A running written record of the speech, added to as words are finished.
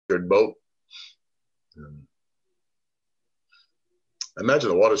backyard boat. And I imagine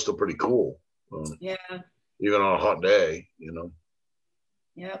the water's still pretty cool. Yeah. Even on a hot day, you know.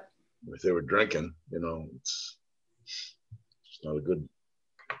 Yep. If they were drinking, you know, it's not a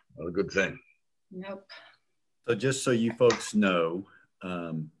good thing. Nope. So just so you folks know,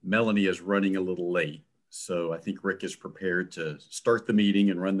 Melanie is running a little late. So I think Rick is prepared to start the meeting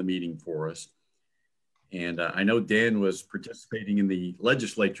and run the meeting for us. And I know Dan was participating in the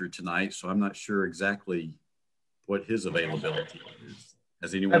legislature tonight, so I'm not sure exactly what his availability is.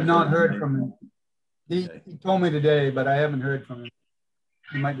 Has anyone? I've not heard from him. He told me today, but I haven't heard from him.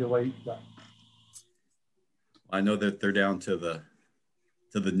 He might be late, but I know that they're down to the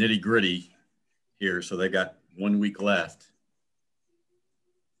nitty gritty here, so they got 1 week left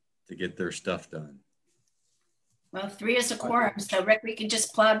to get their stuff done. Well, 3 is a quorum, so Rick, we can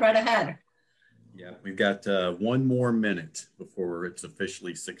just plod right ahead. Yeah, we've got 1 more minute before it's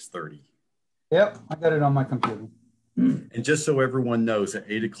officially 6:30. Yep, I got it on my computer. And just so everyone knows, at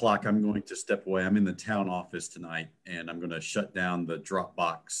 8 o'clock, I'm going to step away. I'm in the town office tonight, and I'm going to shut down the drop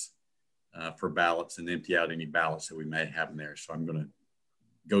box for ballots and empty out any ballots that we may have in there. So I'm going to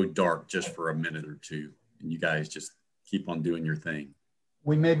go dark just for a minute or two, and you guys just keep on doing your thing.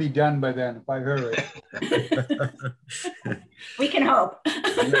 We may be done by then if I hurry. We can hope.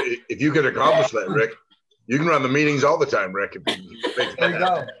 If you could accomplish that, Rick, you can run the meetings all the time, Rick. There you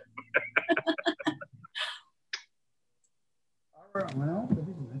go. Well,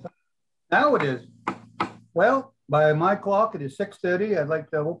 now it is. Well, by my clock, it is 6:30. I'd like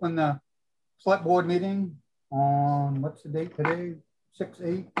to open the select board meeting on, what's the date today?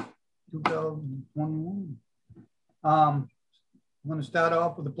 6/8/2021. I'm going to start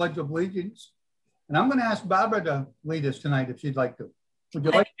off with the Pledge of Allegiance. And I'm going to ask Barbara to lead us tonight if she'd like to. Would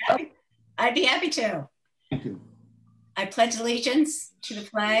you like to? I'd be happy to. Thank you. I pledge allegiance to the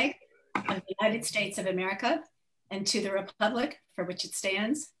flag of the United States of America and to the republic for which it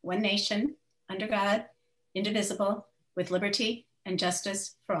stands, one nation, under God, indivisible, with liberty and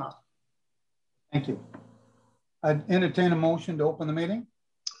justice for all. Thank you. I'd entertain a motion to open the meeting.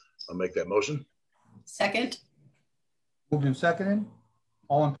 I'll make that motion. Second. Moved and seconded.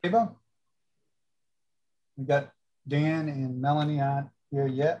 All in favor? We got Dan and Melanie aren't here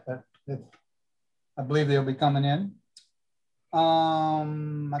yet, but I believe they'll be coming in. I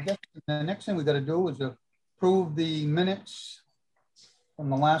guess the next thing we got to do is approve the minutes from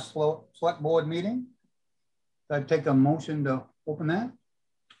the last select board meeting. I'd take a motion to open that.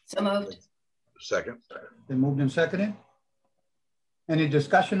 So moved. Second. Then moved and seconded. Any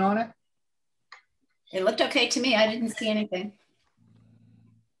discussion on it? It looked okay to me. I didn't see anything.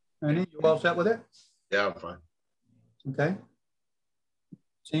 Ernie, you all set with it? Yeah, I'm fine. Okay.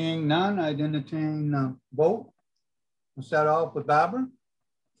 Seeing none, I'd entertain a vote. We'll start off with Barbara.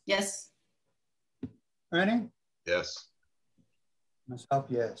 Yes. Ernie? Yes. Myself,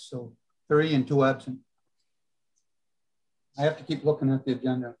 yes. So 3 and 2 absent. I have to keep looking at the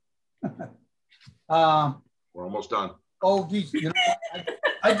agenda. We're almost done. Oh, geez. You know,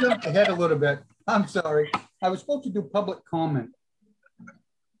 I jumped ahead a little bit. I'm sorry. I was supposed to do public comment.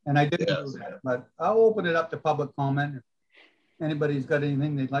 And I didn't do that. But I'll open it up to public comment. If anybody's got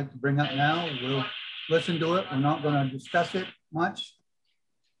anything they'd like to bring up now, we'll listen to it. We're not going to discuss it much.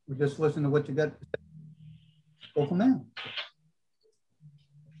 We'll just listen to what you got to say. Go from there.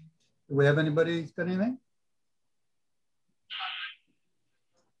 Do we have anybody got anything?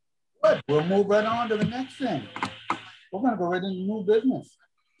 Good. We'll move right on to the next thing. We're going to go right into new business.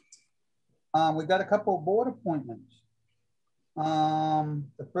 We got a couple of board appointments.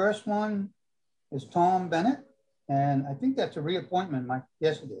 The first one is Tom Bennett, and I think that's a reappointment, Mike.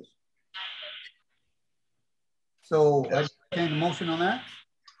 Yes, it is. So yes. I entertain a motion on that.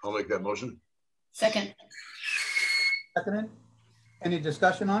 I'll make that motion. Second. Seconded. Any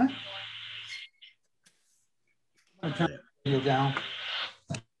discussion on it? I'm going to turn the video down.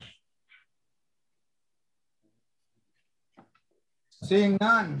 Seeing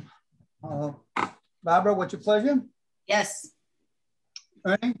none. Barbara, what's your pleasure? Yes.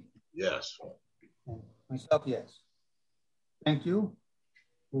 Ernie? Yes. Myself, yes. Thank you.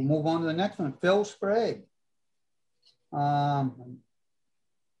 We'll move on to the next one. Phil Sprague. Yeah,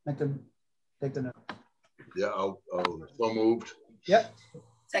 I'll so moved. Yep.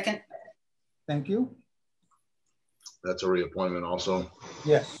 Second. Thank you. That's a reappointment also.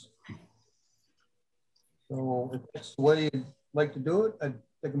 Yes. So if that's the way you'd like to do it, I'd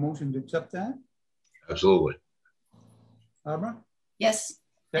take a motion to accept that. Absolutely. Barbara? Yes.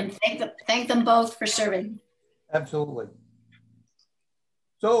 And thank them both for serving. Absolutely.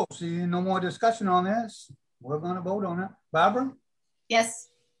 So, seeing no more discussion on this, we're going to vote on it. Barbara? Yes.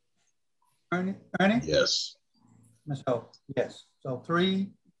 Ernie? Yes. Ms. Hope, yes. So 3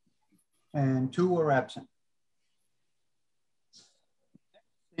 and 2 are absent.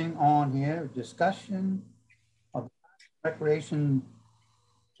 Thing on here, discussion of recreation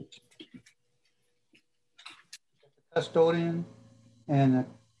custodian and a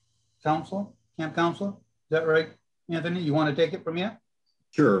counselor, camp counselor. Is that right, Anthony? You want to take it from here?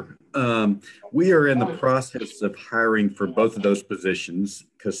 Sure. We are in the process of hiring for both of those positions,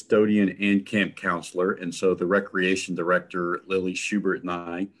 custodian and camp counselor. And so the recreation director, Lily Schubert, and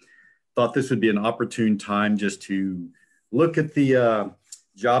I thought this would be an opportune time just to look at the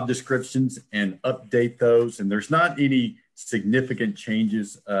job descriptions and update those. And there's not any significant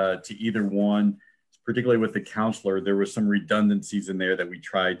changes to either one, particularly with the counselor. There was some redundancies in there that we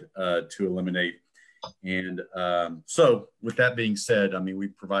tried to eliminate. And so with that being said, I mean, we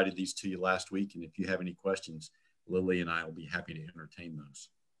provided these to you last week. And if you have any questions, Lily and I will be happy to entertain those.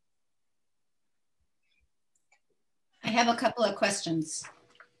 I have a couple of questions.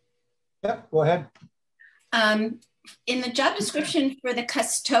 Yep, go ahead. In the job description for the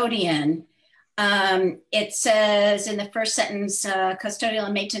custodian, it says in the first sentence, custodial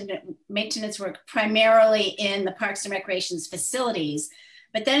and maintenance work primarily in the Parks and Recreations facilities.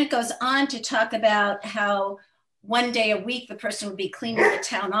 But then it goes on to talk about how 1 day a week the person would be cleaning the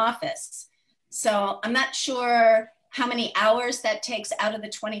town office. So I'm not sure how many hours that takes out of the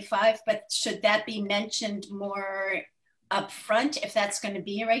 25, but should that be mentioned more upfront if that's going to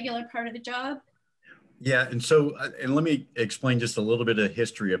be a regular part of the job? Yeah, and so, and let me explain just a little bit of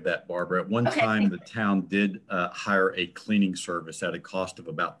history of that, Barbara. At one time, the town did hire a cleaning service at a cost of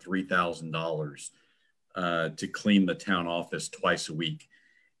about $3,000 to clean the town office twice a week.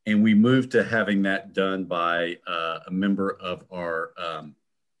 And we moved to having that done by a member of our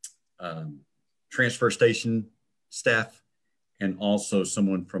transfer station staff and also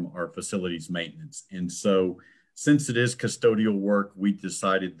someone from our facilities maintenance. And so since it is custodial work, we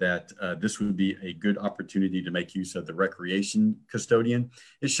decided that this would be a good opportunity to make use of the recreation custodian.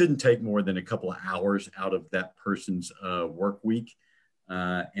 It shouldn't take more than a couple of hours out of that person's work week.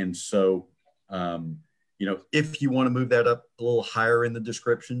 And so, you know, if you want to move that up a little higher in the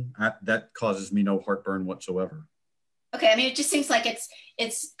description, that causes me no heartburn whatsoever. Okay, I mean, it just seems like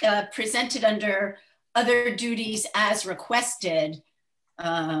it's presented under other duties as requested,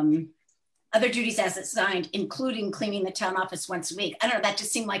 other duties as assigned, including cleaning the town office once a week. I don't know, that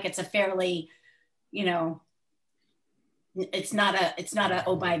just seemed like it's a fairly, you know, it's not a,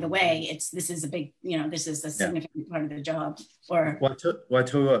 oh, by the way, this is a big, you know, this is a significant part of the job. Or well, I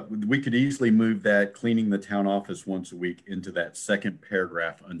tell you what, we could easily move that cleaning the town office once a week into that second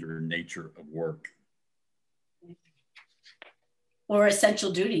paragraph under nature of work. Or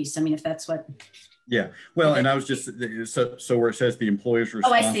essential duties. I mean, if that's what. Yeah, well, and I was just, so where it says the employer's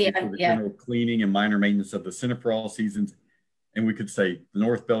responsible for the general cleaning and minor maintenance of the center for all seasons, and we could say the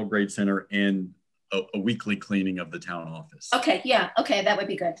North Belgrade Center and a weekly cleaning of the town office. Okay, yeah, okay, that would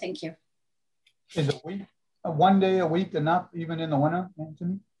be good, thank you. Is a week, 1 day a week enough, even in the winter,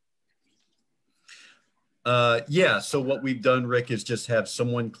 Anthony? Yeah, so what we've done, Rick, is just have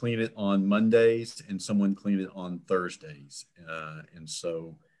someone clean it on Mondays and someone clean it on Thursdays. And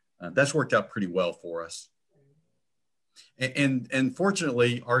so that's worked out pretty well for us. And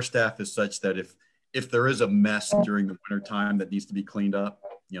fortunately, our staff is such that if there is a mess during the winter time that needs to be cleaned up,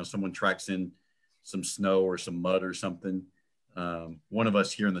 you know, someone tracks in some snow or some mud or something, one of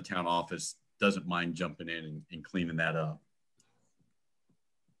us here in the town office doesn't mind jumping in and cleaning that up.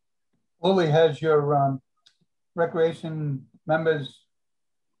 Lily, has your recreation members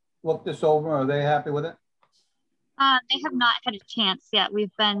looked this over? Are they happy with it? They have not had a chance yet.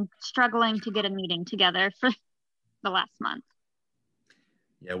 We've been struggling to get a meeting together for the last month.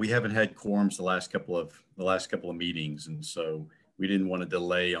 Yeah, we haven't had quorums the last couple of meetings, and so we didn't want to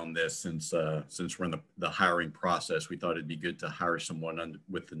delay on this since we're in the hiring process. We thought it'd be good to hire someone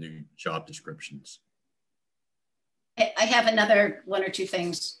with the new job descriptions. I have another 1 or 2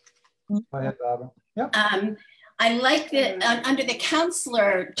 things. Go ahead, Barbara. Yep. I like that under the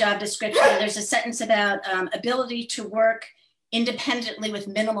counselor job description, there's a sentence about ability to work independently with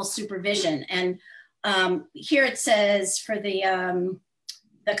minimal supervision. And here it says for the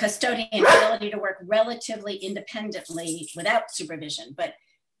custodian, ability to work relatively independently without supervision. But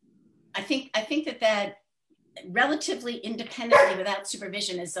I think that relatively independently without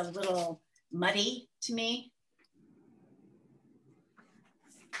supervision is a little muddy to me.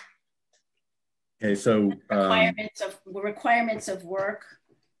 Okay, so requirements of work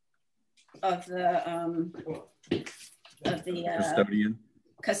of the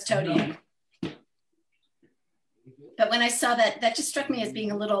custodian. But when I saw that, that just struck me as being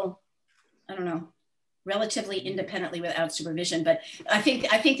a little I don't know, relatively independently without supervision. But I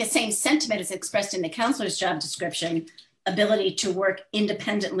think the same sentiment is expressed in the counselor's job description, ability to work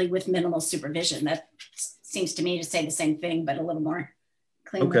independently with minimal supervision. That seems to me to say the same thing, but a little more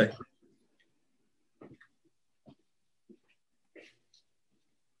cleanly. Okay.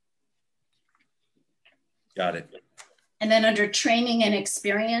 Got it. And then under training and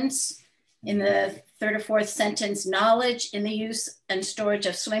experience, in the third or fourth sentence, knowledge in the use and storage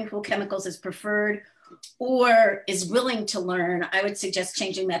of swimming pool chemicals is preferred or is willing to learn. I would suggest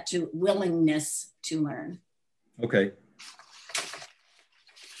changing that to willingness to learn. Okay.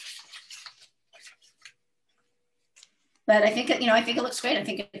 But I think, you know, I think it looks great. I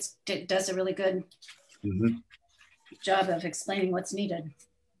think it does a really good job of explaining what's needed.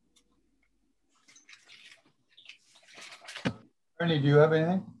 Ernie, do you have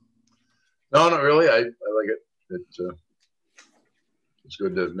anything? No, not really. I like it. It's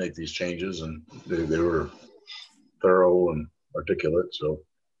good to make these changes, and they were thorough and articulate, so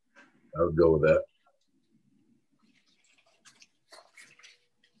I would go with that.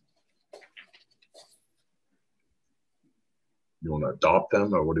 You want to adopt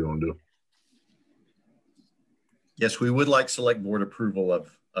them, or what do you want to do? Yes, we would like select board approval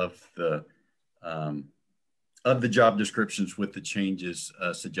of the job descriptions with the changes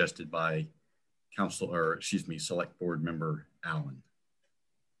suggested by select board member Allen.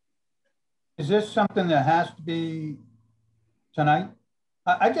 Is this something that has to be tonight?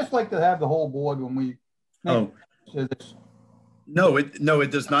 I just like to have the whole board when we make this. No,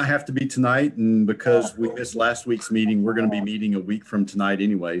 it does not have to be tonight. And because we missed last week's meeting, we're going to be meeting a week from tonight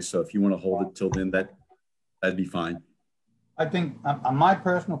anyway. So if you want to hold it till then, that'd be fine. I think on my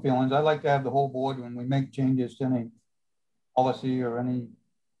personal feelings, I like to have the whole board when we make changes to any policy or any.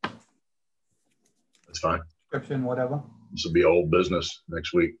 That's fine. Description, whatever. This will be old business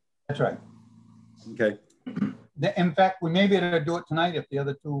next week. That's right. Okay. In fact, we may be able to do it tonight if the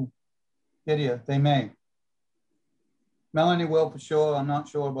other two get here. They may. Melanie will for sure. I'm not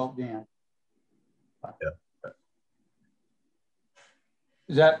sure about Dan. Yeah.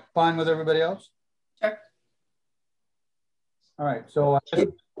 Is that fine with everybody else? Sure. All right. So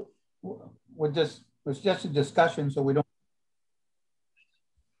it's just a discussion, so we don't.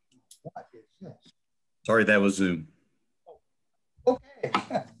 What is this? Sorry, that was Zoom. Okay.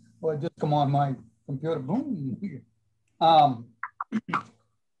 Well, just come on my computer. Boom.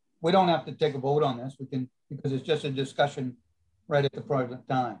 We don't have to take a vote on this. We can, because it's just a discussion right at the present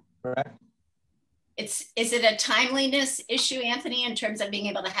time, correct? Is it a timeliness issue, Anthony, in terms of being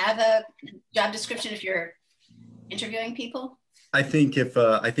able to have a job description if you're interviewing people? I think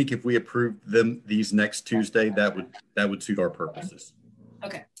if we approve these next Tuesday, that would suit our purposes.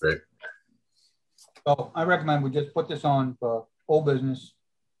 Okay. Great. So I recommend we just put this on for old business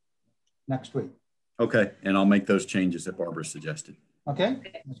next week. Okay, and I'll make those changes that Barbara suggested. Okay.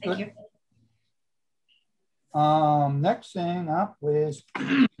 That's Thank you. Next thing up is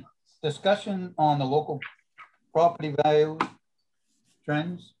discussion on the local property value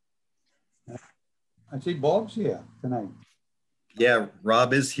trends. I see Bob's here tonight. Yeah,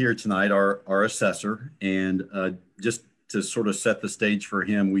 Rob is here tonight, our assessor, and just to sort of set the stage for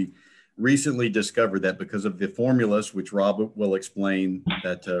him, we recently discovered that because of the formulas, which Rob will explain,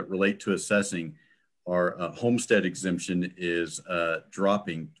 that relate to assessing, our homestead exemption is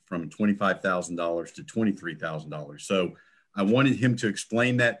dropping from $25,000 to $23,000. So I wanted him to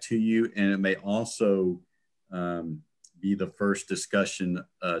explain that to you, and it may also be the first discussion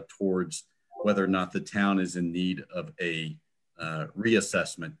towards whether or not the town is in need of a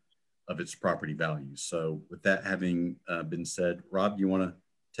reassessment of its property values. So with that having been said, Rob, you want to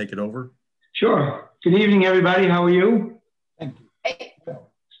take it over? Sure. Good evening, everybody. How are you? Thank you.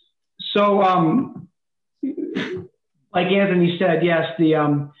 So, like Anthony said, yes,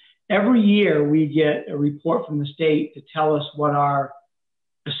 every year we get a report from the state to tell us what our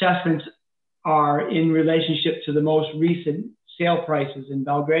assessments are in relationship to the most recent sale prices in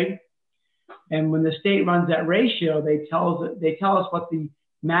Belgrade. And when the state runs that ratio, they tell us what the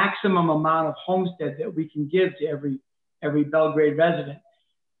maximum amount of homestead that we can give to every Belgrade resident.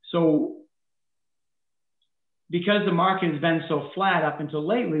 So because the market has been so flat up until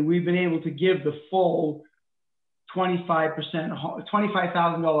lately, we've been able to give the full 25%,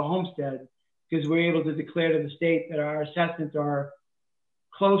 $25,000 homestead, because we're able to declare to the state that our assessments are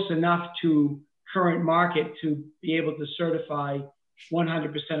close enough to current market to be able to certify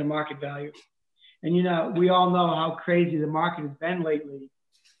 100% of market value. And you know, we all know how crazy the market has been lately.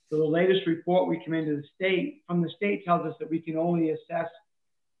 So the latest report we come into from the state tells us that we can only assess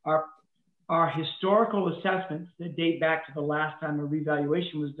our historical assessments that date back to the last time a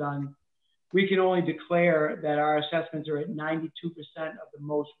revaluation was done we can only declare that our assessments are at 92% of the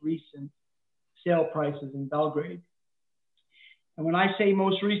most recent sale prices in Belgrade. And when I say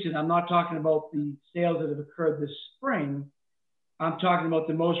most recent, I'm not talking about the sales that have occurred this spring. I'm talking about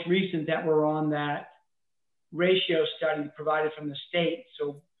the most recent that were on that ratio study provided from the state.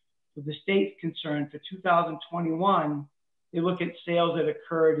 So with the state's concern for 2021, they look at sales that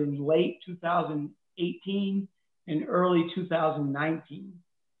occurred in late 2018 and early 2019.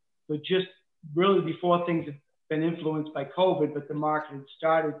 So just really before things had been influenced by COVID, but the market had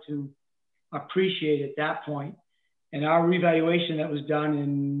started to appreciate at that point. And our revaluation that was done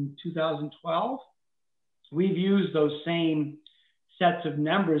in 2012, we've used those same sets of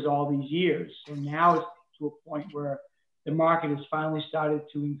numbers all these years. So now it's to a point where the market has finally started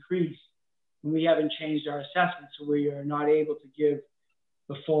to increase, and we haven't changed our assessment, so we are not able to give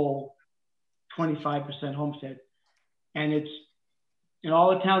the full 25% homestead. And it's in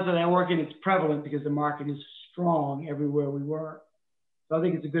all the towns that I work in, it's prevalent because the market is strong everywhere we work. So I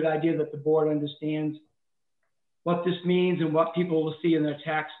think it's a good idea that the board understands what this means and what people will see in their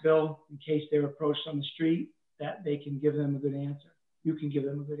tax bill in case they're approached on the street, that they can give them a good answer. You can give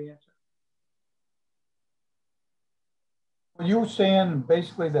them a good answer. Are you saying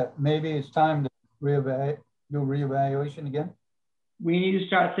basically that maybe it's time to do reevaluation again? We need to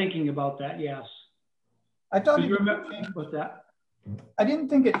start thinking about that, yes. I thought you remember what's that? I didn't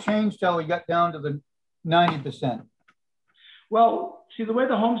think it changed till we got down to the 90%. Well, see, the way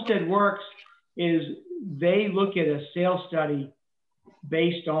the homestead works is they look at a sales study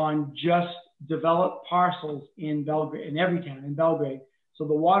based on just developed parcels in Belgrade, in every town in Belgrade. So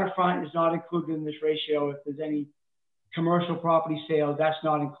the waterfront is not included in this ratio. If there's any commercial property sales, that's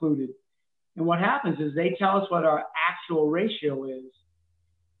not included. And what happens is they tell us what our actual ratio is,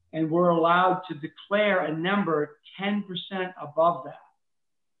 and we're allowed to declare a number 10% above that.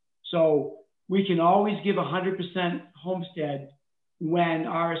 So we can always give 100% homestead when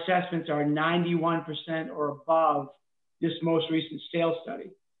our assessments are 91% or above this most recent sales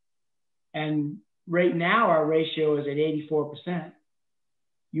study. And right now our ratio is at 84%.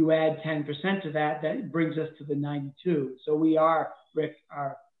 You add 10% to that, that brings us to the 92. So we are, Rick,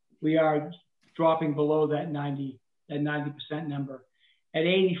 we are dropping below that 90% number. At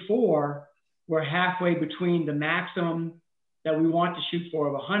 84, we're halfway between the maximum that we want to shoot for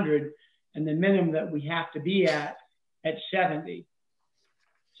of 100 and the minimum that we have to be at 70.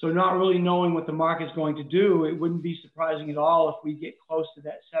 So not really knowing what the market's going to do, it wouldn't be surprising at all if we get close to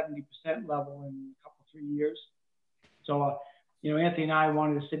that 70% level in a couple, 3 years. So, you know, Anthony and I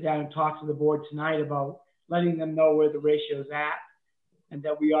wanted to sit down and talk to the board tonight about letting them know where the ratio is at and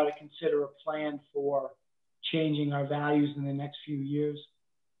that we ought to consider a plan for changing our values in the next few years.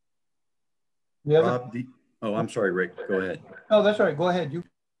 Rob, oh, I'm sorry, Rick, go ahead. Oh, that's all right, go ahead. You.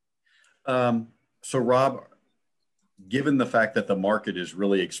 So Rob, given the fact that the market has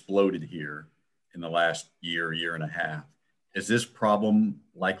really exploded here in the last year and a half, is this problem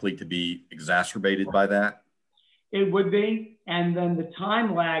likely to be exacerbated by that? It would be. And then the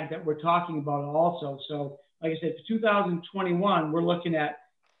time lag that we're talking about also. So like I said, for 2021, we're looking at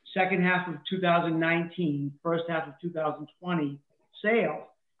second half of 2019, first half of 2020 sales.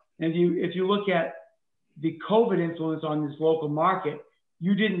 And if you look at the COVID influence on this local market,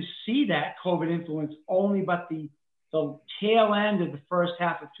 you didn't see that COVID influence only but the tail end of the first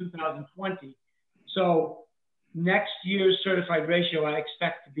half of 2020. So next year's certified ratio, I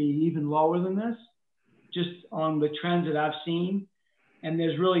expect to be even lower than this, just on the trends that I've seen. And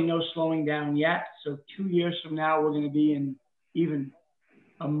there's really no slowing down yet. So 2 years from now, we're going to be in even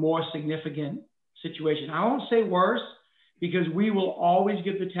a more significant situation. I won't say worse, because we will always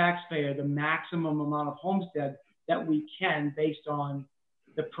give the taxpayer the maximum amount of homestead that we can based on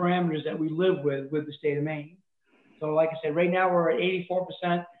the parameters that we live with the state of Maine. So like I said, right now we're at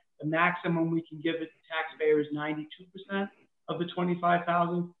 84%. The maximum we can give the taxpayer is 92% of the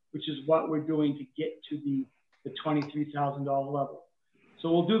 $25,000, which is what we're doing to get to the $23,000 level. So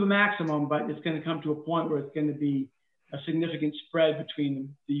we'll do the maximum, but it's going to come to a point where it's going to be a significant spread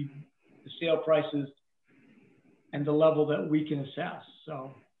between the sale prices and the level that we can assess.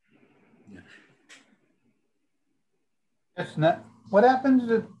 So, yeah. That's not, what happens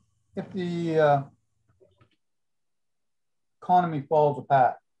if the economy falls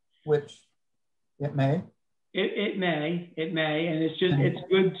apart, which it may? It may, and it's just, it's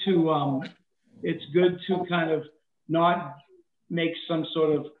good to kind of not make some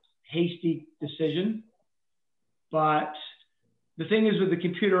sort of hasty decision. But the thing is with the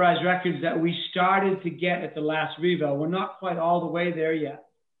computerized records that we started to get at the last revo, we're not quite all the way there yet.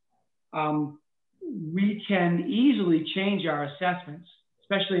 We can easily change our assessments,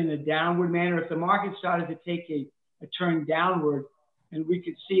 especially in a downward manner. If the market started to take a turn downward and we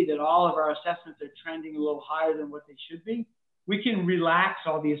could see that all of our assessments are trending a little higher than what they should be, we can relax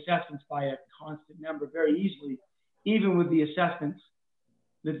all the assessments by a constant number very easily, even with the assessments,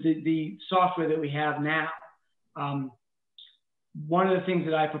 the software that we have now. One of the things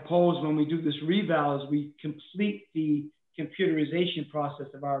that I propose when we do this reval is we complete the computerization process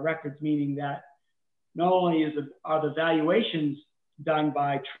of our records, meaning that not only are the valuations done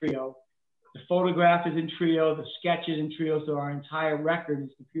by Trio, the photograph is in Trio, the sketch is in Trio, so our entire record is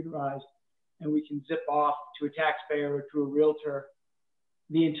computerized, and we can zip off to a taxpayer or to a realtor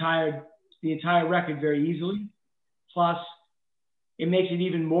the entire record very easily. Plus, it makes it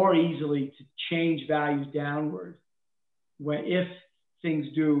even more easily to change values downward if things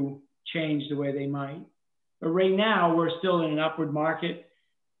do change the way they might. But right now, we're still in an upward market.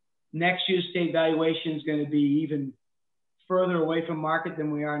 Next year's state valuation is going to be even further away from market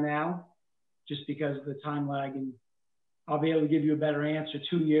than we are now, just because of the time lag. And I'll be able to give you a better answer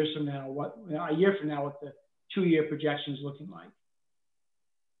 2 years from now, a year from now, what the 2-year projection is looking like.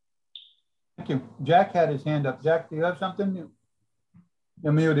 Thank you. Jack had his hand up. Jack, do you have something?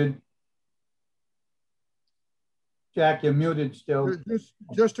 You're muted. Jack, you're muted still.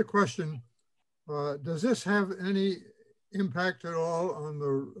 Just a question. Does this have any impact at all on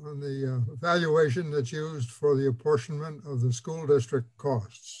the valuation that's used for the apportionment of the school district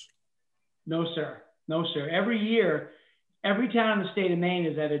costs? No, sir. No, sir. Every year, every town in the state of Maine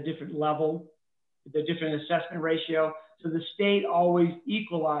is at a different level, the different assessment ratio. So the state always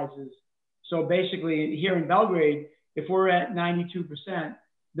equalizes. So basically, here in Belgrade, if we're at 92%,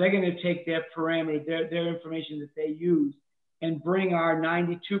 they're going to take their parameter, their information that they use, and bring our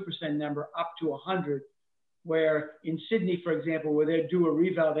 92% number up to 100. Where in Sydney, for example, where they do a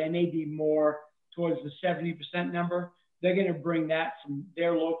reval, they may be more towards the 70% number. They're going to bring that from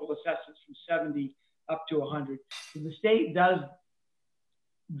their local assessments from 70 up to 100. So the state does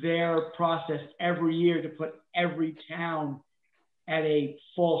their process every year to put every town at a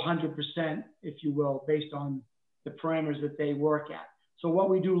full 100%, if you will, based on the parameters that they work at. So what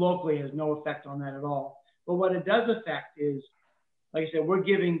we do locally has no effect on that at all. But what it does affect is, like I said, we're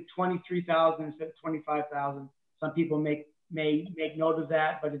giving 23,000 instead of 25,000. Some people may make note of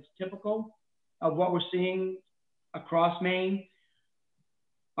that, but it's typical of what we're seeing across Maine.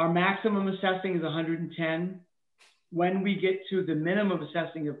 Our maximum assessing is 110. When we get to the minimum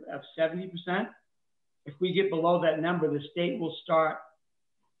assessing of 70%, if we get below that number, the state will start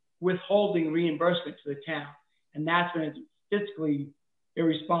withholding reimbursement to the town. And that's when it's fiscally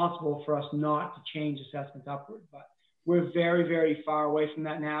irresponsible for us not to change assessments upward. But we're very, very far away from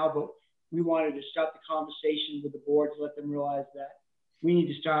that now, but we wanted to start the conversation with the board to let them realize that we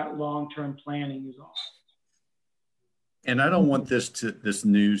need to start long-term planning is all. And I don't want this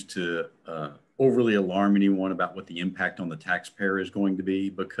news to overly alarm anyone about what the impact on the taxpayer is going to be,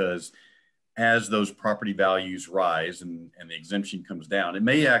 because as those property values rise and the exemption comes down, it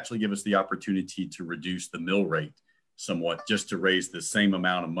may actually give us the opportunity to reduce the mill rate somewhat, just to raise the same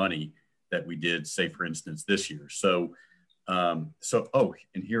amount of money that we did, say, for instance, this year. So, oh,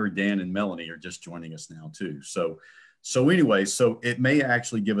 and here Dan and Melanie are just joining us now too. So anyway, so it may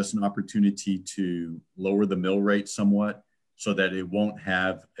actually give us an opportunity to lower the mill rate somewhat so that it won't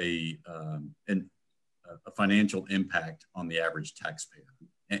have a financial impact on the average taxpayer.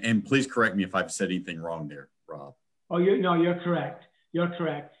 And please correct me if I've said anything wrong there, Rob. Oh, you're correct. You're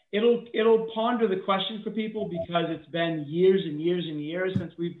correct. It'll ponder the question for people because it's been years and years and years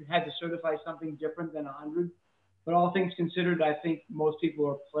since we've had to certify something different than 100. But all things considered, I think most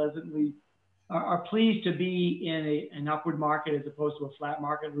people are pleased to be in an upward market as opposed to a flat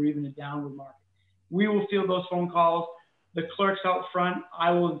market or even a downward market. We will field those phone calls. The clerks out front,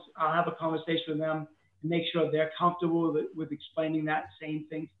 I'll have a conversation with them and make sure they're comfortable with explaining that same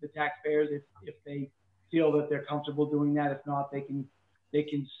thing to the taxpayers if they feel that they're comfortable doing that. If not, they can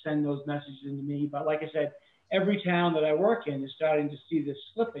send those messages into me. But like I said, every town that I work in is starting to see this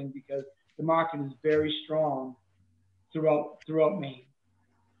slipping because the market is very strong throughout Maine.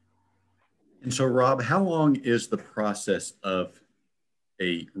 And so, Rob, how long is the process of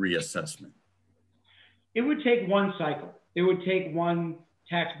a reassessment? It would take one cycle. It would take one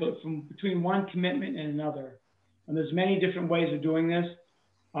tax bill from between one commitment and another. And there's many different ways of doing this,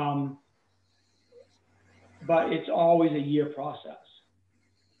 but it's always a year process.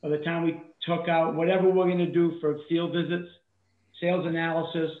 By the time we took out whatever we're going to do for field visits, sales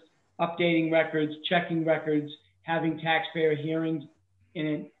analysis, updating records, checking records, having taxpayer hearings in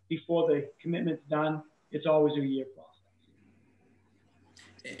it before the commitment's done, it's always a year process.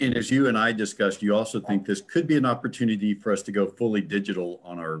 And as you and I discussed, you also think this could be an opportunity for us to go fully digital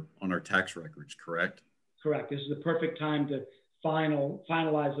on our tax records, correct? Correct. This is the perfect time to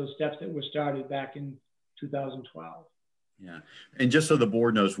finalize those steps that were started back in 2012. Yeah. And just so the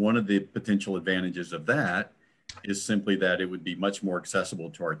board knows, one of the potential advantages of that is simply that it would be much more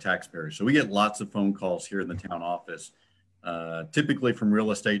accessible to our taxpayers. So we get lots of phone calls here in the town office, typically from real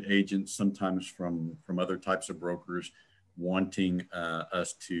estate agents, sometimes from other types of brokers, wanting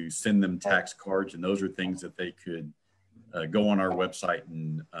us to send them tax cards, and those are things that they could go on our website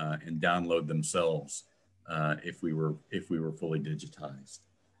and download themselves if we were fully digitized.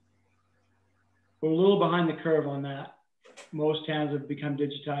 We're a little behind the curve on that. Most towns have become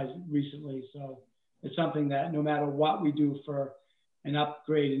digitized recently, so it's something that no matter what we do for an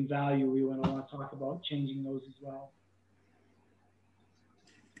upgrade in value, we want to talk about changing those as well.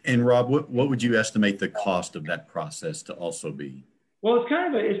 And Rob, what would you estimate the cost of that process to also be? Well,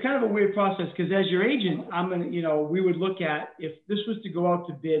 it's kind of a weird process, because as your agent, we would look at, if this was to go out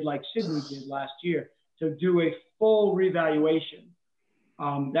to bid like Sydney did last year, to do a full revaluation.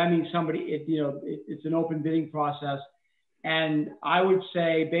 That means it's an open bidding process. And I would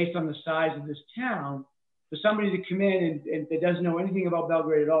say, based on the size of this town, for somebody to come in and that doesn't know anything about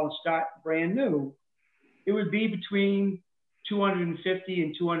Belgrade at all and start brand new, it would be between $250,000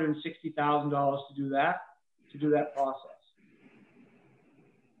 and $260,000 to do that process.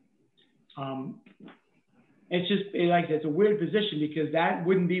 It's just like it's a weird position, because that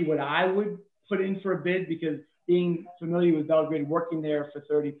wouldn't be what I would put in for a bid, because being familiar with Belgrade, working there for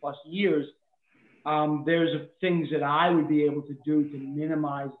 30 plus years, there's things that I would be able to do to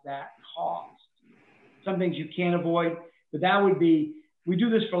minimize that cost. Some things you can't avoid, but that would be, we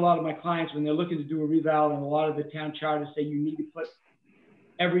do this for a lot of my clients when they're looking to do a reval, and a lot of the town charters say you need to put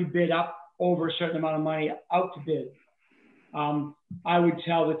every bid up over a certain amount of money out to bid. I would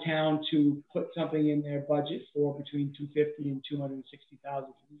tell the town to put something in their budget for between $250,000 and $260,000 for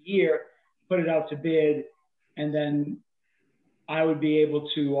the year, put it out to bid, and then I would be able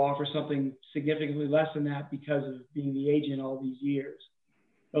to offer something significantly less than that because of being the agent all these years.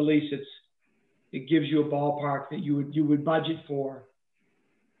 At least it gives you a ballpark that you would budget for,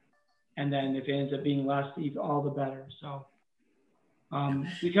 and then if it ends up being less, all the better. So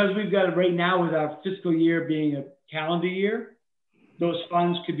because we've got it right now with our fiscal year being a calendar year, those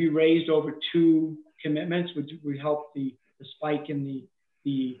funds could be raised over 2 commitments, which would help the spike in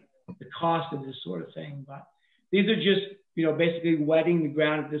the cost of this sort of thing. But these are just, basically wetting the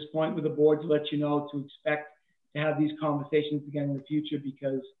ground at this point with the board to let you know to expect to have these conversations again in the future,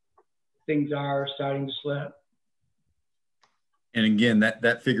 because things are starting to slip. And again,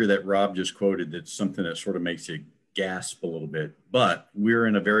 that figure that Rob just quoted, that's something that sort of makes you gasp a little bit, but we're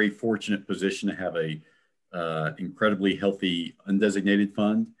in a very fortunate position to have a incredibly healthy undesignated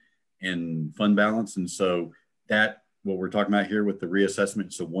fund and fund balance. And so that, what we're talking about here with the reassessment,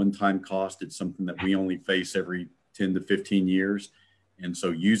 it's a one-time cost. It's something that we only face every 10 to 15 years. And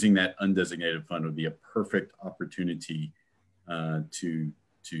so using that undesignated fund would be a perfect opportunity to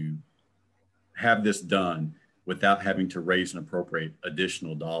have this done without having to raise and appropriate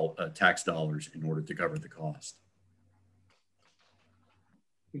additional tax dollars in order to cover the cost.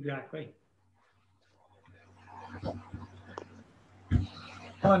 Exactly.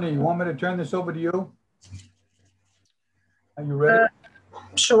 Honey, you want me to turn this over to you? Are you ready?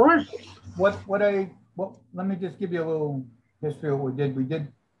 Sure. Let me just give you a little history of what we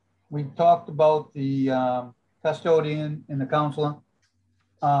did. We talked about the custodian and the counselor.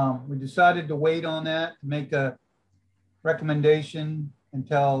 We decided to wait on that to make a recommendation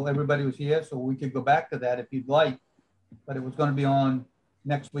until everybody was here, so we could go back to that if you'd like, but it was going to be on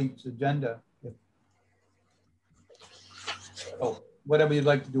next week's agenda. So whatever you'd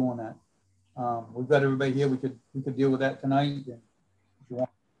like to do on that. We've got everybody here. We could deal with that tonight if you want.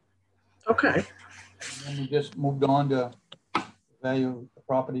 Okay. And we just moved on to the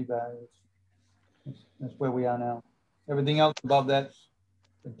property values. That's where we are now. Everything else above that's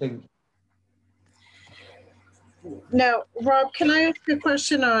been taken. Now, Rob, can I ask you a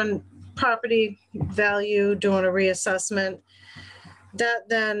question on property value doing a reassessment? That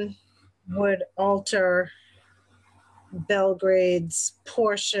then would alter Belgrade's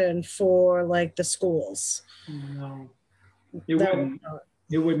portion for like the schools? No, it wouldn't.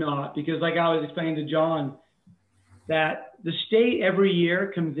 It would not, because like I was explaining to John, that the state every year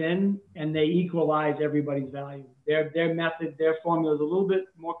comes in and they equalize everybody's value. Their method, their formula is a little bit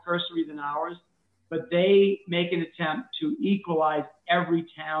more cursory than ours, but they make an attempt to equalize every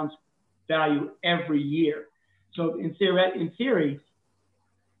town's value every year. So in theory,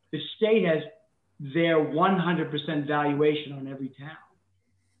 the state has their 100% valuation on every town.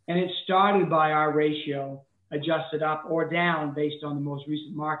 And it's started by our ratio, adjusted up or down based on the most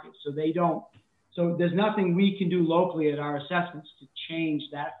recent market. So so there's nothing we can do locally at our assessments to change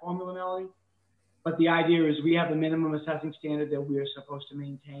that formula, Melanie. But the idea is we have a minimum assessing standard that we are supposed to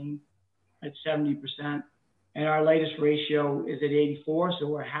maintain at 70%. And our latest ratio is at 84, so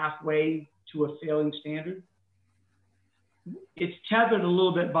we're halfway to a failing standard. It's tethered a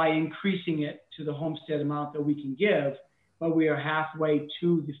little bit by increasing it to the homestead amount that we can give, but we are halfway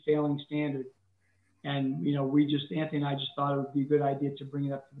to the failing standard. And, you know, Anthony and I just thought it would be a good idea to bring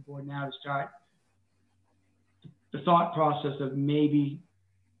it up to the board now to start the thought process of maybe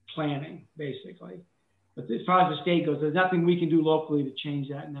planning, basically. But as far as the state goes, there's nothing we can do locally to change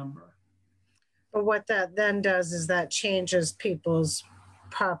that number. But what that then does is that changes people's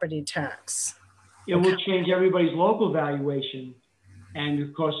property tax. It will change everybody's local valuation. And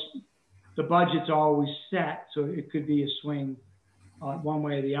of course, the budget's always set, so it could be a swing one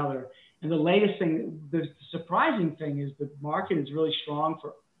way or the other. And the latest thing, the surprising thing is the market is really strong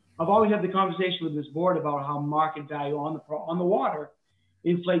for, I've always had the conversation with this board about how market value on the water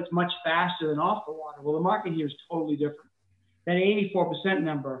inflates much faster than off the water. Well, the market here is totally different. That 84%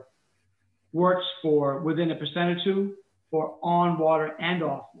 number works for within a percent or two for on water and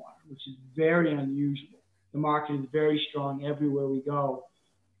off water, which is very unusual. The market is very strong everywhere we go.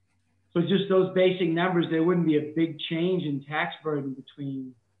 So just those basic numbers, there wouldn't be a big change in tax burden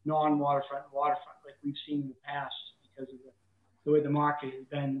between non-waterfront and waterfront like we've seen in the past because of the way the market has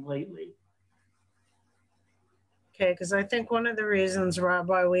been lately. Okay, because I think one of the reasons, Rob,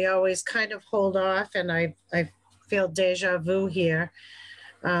 why we always kind of hold off, and I feel deja vu here.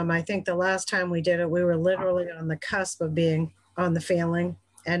 I think the last time we did it, we were literally on the cusp of being on the failing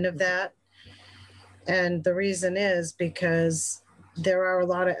end of that. And the reason is because there are a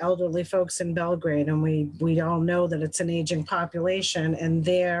lot of elderly folks in Belgrade, and we all know that it's an aging population, and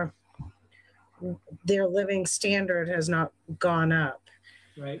their living standard has not gone up.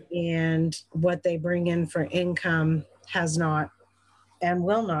 Right. And what they bring in for income has not and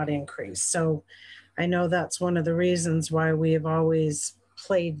will not increase. So I know that's one of the reasons why we have always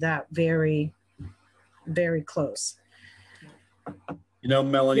played that very, very close. You know,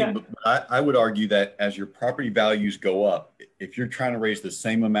 Melanie, Yeah. but I would argue that as your property values go up, if you're trying to raise the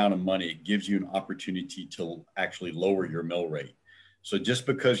same amount of money, it gives you an opportunity to actually lower your mill rate. So just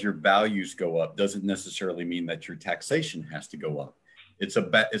because your values go up doesn't necessarily mean that your taxation has to go up. It's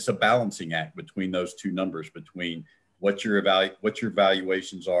a balancing act between those two numbers, between what your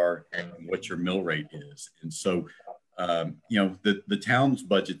valuations are and what your mill rate is. And so, you know, the town's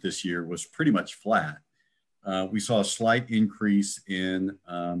budget this year was pretty much flat. We saw a slight increase in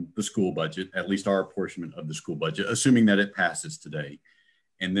the school budget, at least our apportionment of the school budget, assuming that it passes today.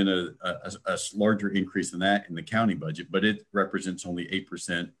 And then a larger increase than that in the county budget, but it represents only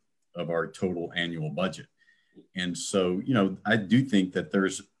 8% of our total annual budget. And so, you know, I do think that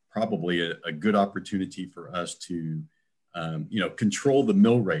there's probably a good opportunity for us to, you know, control the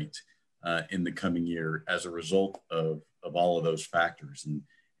mill rate in the coming year as a result of all of those factors.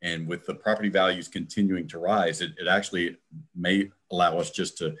 And with the property values continuing to rise, it actually may allow us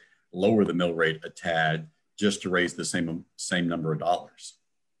just to lower the mill rate a tad, just to raise the same number of dollars.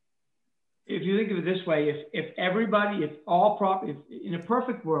 If you think of it this way, if in a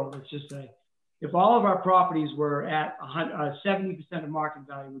perfect world, let's just say, if all of our properties were at 70% of market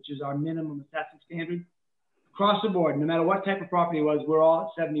value, which is our minimum assessing standard, across the board, no matter what type of property it was, we're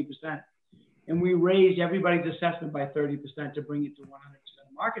all at 70%. And we raised everybody's assessment by 30% to bring it to 100%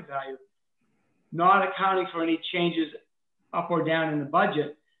 of market value, not accounting for any changes up or down in the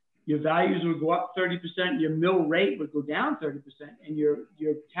budget. Your values would go up 30%, your mill rate would go down 30%, and your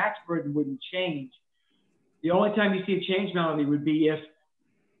tax burden wouldn't change. The only time you see a change, Melanie, would be if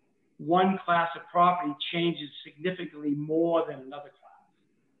one class of property changes significantly more than another class.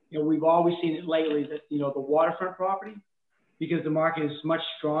 You know, we've always seen it lately that, you know, the waterfront property, because the market is much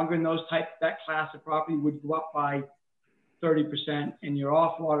stronger in that class of property, would go up by 30%, and your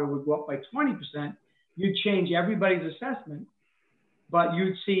off water would go up by 20%. You'd change everybody's assessment, but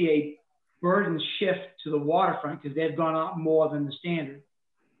you'd see a burden shift to the waterfront because they've gone up more than the standard.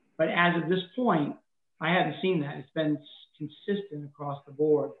 But as of this point, I haven't seen that. It's been consistent across the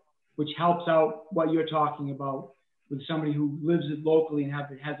board, which helps out what you're talking about with somebody who lives it locally and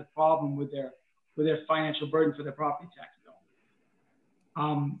has a problem with their financial burden for their property tax bill.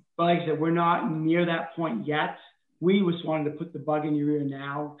 But like I said, we're not near that point yet. We just wanted to put the bug in your ear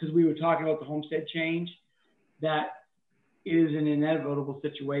now because we were talking about the homestead change. That is an inevitable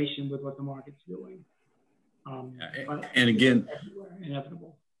situation with what the market's doing. And again,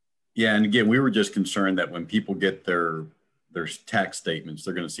 inevitable. Yeah, and again, we were just concerned that when people get their their tax statements,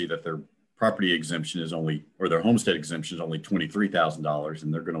 they're going to see that their property exemption is only, or their homestead exemption is only $23,000,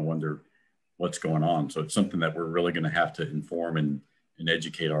 and they're going to wonder what's going on. So it's something that we're really going to have to inform and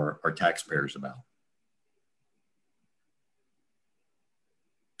educate our taxpayers about.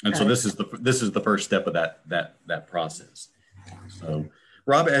 And so this is the first step of that process. So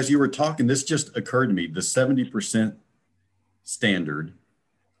Rob, as you were talking, this just occurred to me, the 70% standard,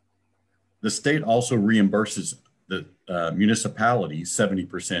 the state also reimburses the municipalities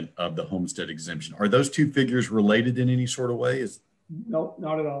 70% of the homestead exemption. Are those two figures related in any sort of way? No,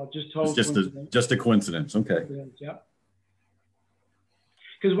 not at all. Just total. It's just a coincidence. Okay. Yeah.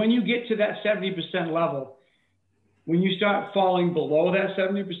 Because when you get to that 70% level, when you start falling below that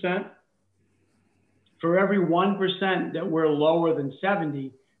 70%, for every 1% that we're lower than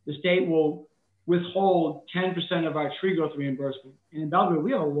 70, the state will withhold 10% of our tree growth reimbursement. And in Belgrade,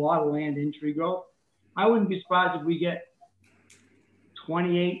 we have a lot of land in tree growth. I wouldn't be surprised if we get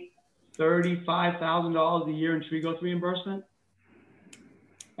 $28,000, $35,000 a year in tree growth reimbursement.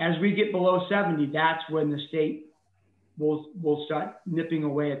 As we get below 70, that's when the state will start nipping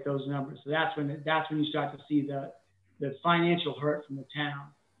away at those numbers. So that's when you start to see the financial hurt from the town.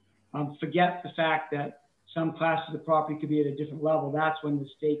 Forget the fact that some classes of property could be at a different level. That's when the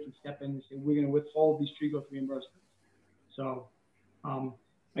state can step in and say, we're going to withhold these tree growth reimbursements. So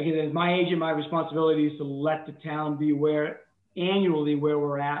again, as my agent, my responsibility is to let the town be aware annually where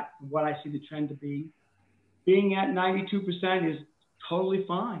we're at, what I see the trend to be. Being at 92% is totally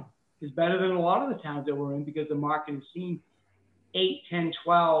fine. It's better than a lot of the towns that we're in because the market has seen 8, 10,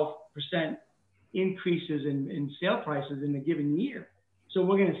 12% increases in sale prices in a given year. So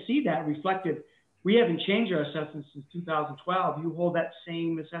we're going to see that reflected. We haven't changed our assessments since 2012. You hold that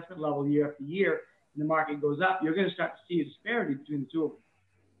same assessment level year after year, and the market goes up, you're going to start to see a disparity between the two of them.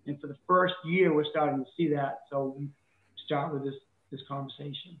 And for the first year, we're starting to see that. So we start with this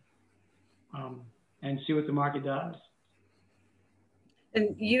conversation and see what the market does.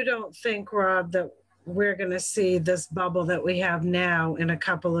 And you don't think, Rob, that we're going to see this bubble that we have now in a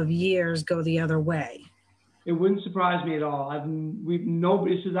couple of years go the other way? It wouldn't surprise me at all.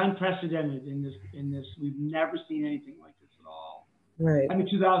 This is unprecedented in this. We've never seen anything like this at all. Right. I mean,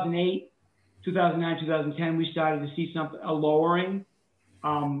 2008, 2009, 2010, we started to see a lowering,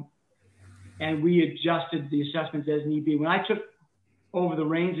 and we adjusted the assessments as need be. When I took over the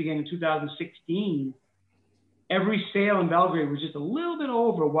reins again in 2016, every sale in Belgrade was just a little bit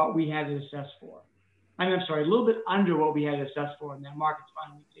over what we had it assessed for. I'm sorry, a little bit under what we had it assessed for, and that market's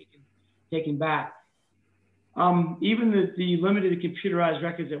finally taken back. Even the limited computerized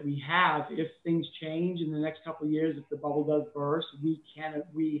records that we have, if things change in the next couple of years, if the bubble does burst, we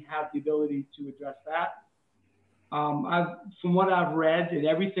have the ability to address that. From what I've read, and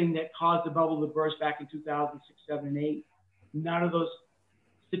everything that caused the bubble to burst back in 2006, 7, and 8, none of those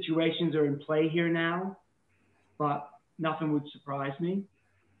situations are in play here now, but nothing would surprise me.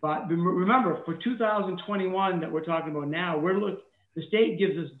 But remember, for 2021 that we're talking about now, the state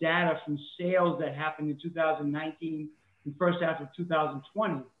gives us data from sales that happened in 2019 and first half of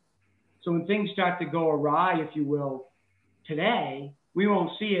 2020. So when things start to go awry, if you will, today, we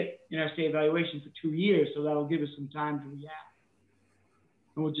won't see it in our state evaluation for 2 years. So that'll give us some time to react.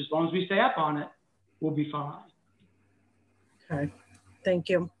 And as long as we stay up on it, we'll be fine. Okay, thank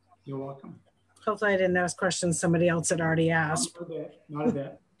you. You're welcome. Hopefully I didn't ask questions somebody else had already asked. Not a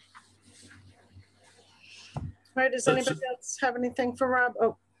bit. All right, does anybody else have anything for Rob?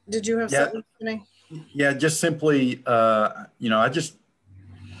 Oh, did you have something? Yeah, just simply, I just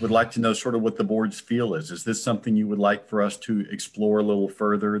would like to know sort of what the board's feel is. Is this something you would like for us to explore a little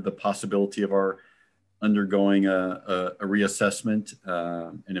further, the possibility of our undergoing a reassessment?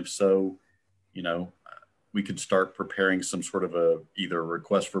 And if so, we could start preparing some sort of either a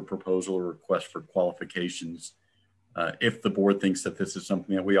request for proposal or request for qualifications if the board thinks that this is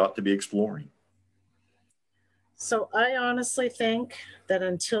something that we ought to be exploring. So I honestly think that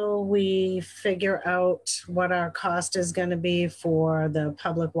until we figure out what our cost is going to be for the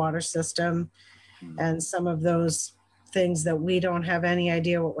public water system and some of those things that we don't have any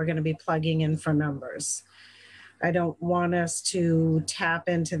idea what we're going to be plugging in for numbers, I don't want us to tap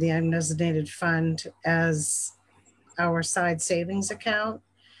into the undesignated fund as our side savings account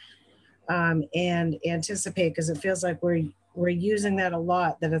and anticipate, because it feels like we're using that a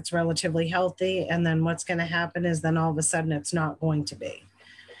lot, that it's relatively healthy. And then what's going to happen is then all of a sudden it's not going to be.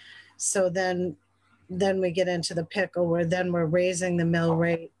 So then we get into the pickle where then we're raising the mill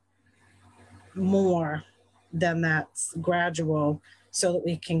rate more than that's gradual so that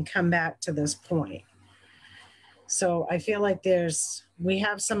we can come back to this point. So I feel like we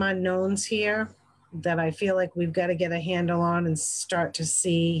have some unknowns here that I feel like we've got to get a handle on and start to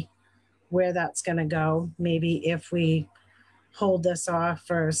see where that's going to go. Maybe if we hold this off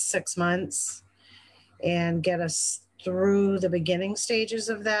for 6 months and get us through the beginning stages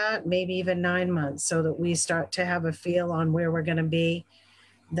of that, maybe even 9 months, so that we start to have a feel on where we're going to be,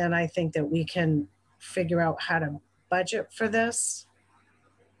 then I think that we can figure out how to budget for this.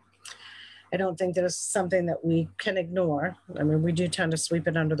 I don't think that it's something that we can ignore. I mean, we do tend to sweep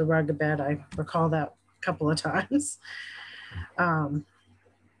it under the rug a bit. I recall that a couple of times. But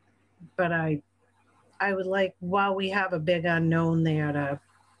I would like, while we have a big unknown there, to,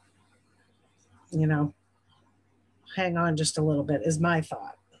 you know, hang on just a little bit is my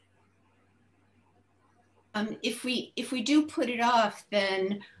thought. If we do put it off,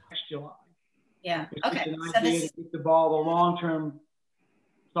 then Next July. yeah, It's okay. an So idea this, to keep the ball, the long-term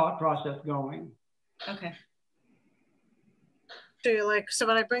thought process going. okay. So you're like, so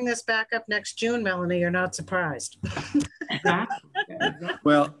when I bring this back up next June, Melanie, you're not surprised.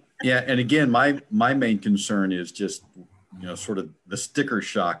 Well, yeah, and again, my main concern is just, you know, sort of the sticker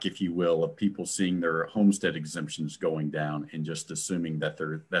shock, if you will, of people seeing their homestead exemptions going down and just assuming that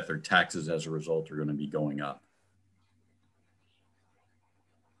their taxes as a result are going to be going up.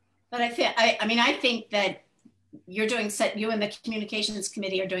 But I think that you and the communications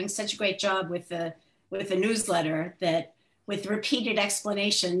committee are doing such a great job with the newsletter, that with repeated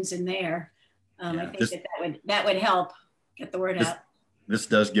explanations in there, I think that would help get the word out. This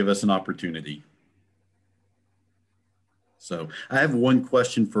does give us an opportunity. So I have one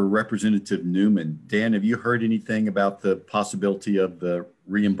question for Representative Newman. Dan, have you heard anything about the possibility of the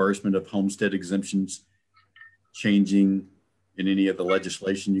reimbursement of homestead exemptions changing in any of the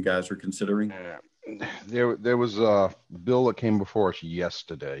legislation you guys are considering? There was a bill that came before us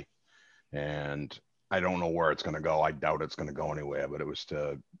yesterday, and I don't know where it's going to go. I doubt it's going to go anywhere, but it was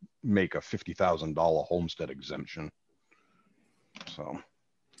to make a $50,000 homestead exemption. So.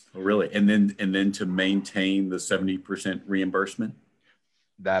 Oh, really? And then to maintain the 70% reimbursement?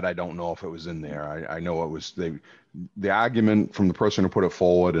 That I don't know if it was in there. I know it was the argument from the person who put it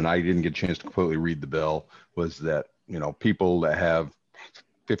forward, and I didn't get a chance to completely read the bill, was that, you know, people that have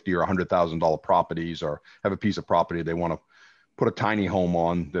 $50,000 or $100,000 properties, or have a piece of property they want to put a tiny home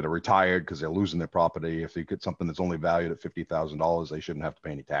on, that are retired because they're losing their property. If they get something that's only valued at $50,000, they shouldn't have to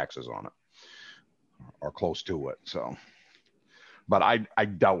pay any taxes on it or close to it. So, but I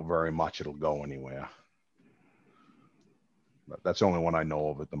doubt very much it'll go anywhere. But that's the only one I know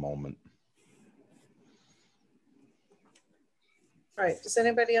of at the moment. All right. Does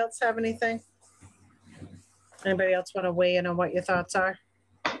anybody else have anything? Anybody else want to weigh in on what your thoughts are?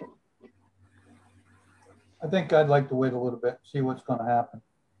 I think I'd like to wait a little bit, see what's going to happen.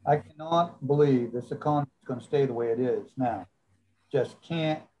 I cannot believe this economy is going to stay the way it is now. Just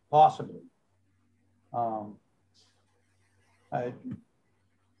can't possibly. I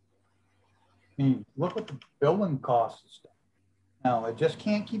mean, look at the building costs and stuff. No, it just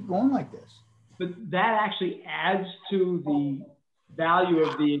can't keep going like this. But that actually adds to the value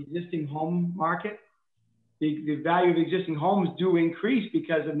of the existing home market. The value of existing homes do increase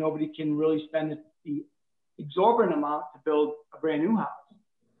because nobody can really spend the exorbitant amount to build a brand new house.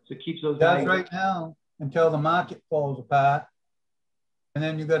 So it keeps those values. That's right now, until the market falls apart. And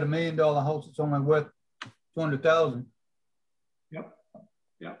then you got $1 million house that's only worth 200,000. Yep.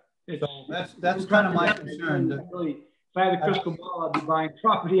 So that's kind of my concern. Really, if I had a crystal ball, I'd be buying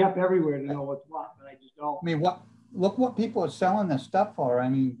property up everywhere to know what's what, but I just don't. I mean, look what people are selling this stuff for. I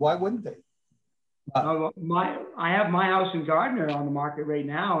mean, why wouldn't they? I have my house in Gardner on the market right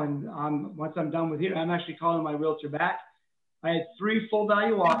now, and once I'm done with here, I'm actually calling my realtor back. I had 3 full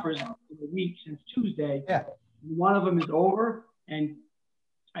value offers in a week since Tuesday. Yeah. One of them is over, and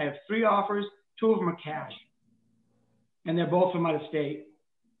I have 3 offers. 2 of them are cash, and they're both from out of state,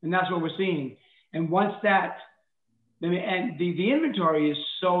 and that's what we're seeing. And once that, and the inventory is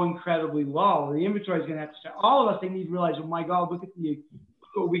so incredibly low. The inventory is going to have to start. All of us, they need to realize, oh my God, look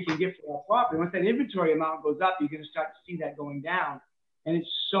what we can get for our property. Once that inventory amount goes up, you're going to start to see that going down. And it's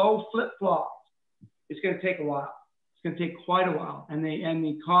so flip-flopped. It's going to take a while. It's going to take quite a while. And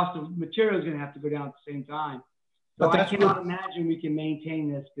the cost of material is going to have to go down at the same time. So I cannot imagine we can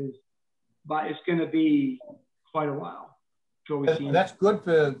maintain this, but it's going to be quite a while. That's good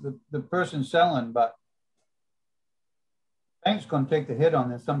for the person selling, but the bank's going to take the hit on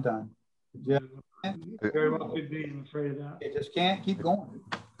this sometime. Yeah. Very well could be. I'm afraid of that. It just can't keep going.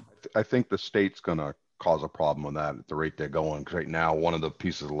 I think the state's going to cause a problem with that at the rate they're going. Because right now, one of the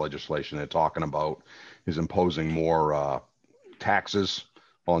pieces of legislation they're talking about is imposing more taxes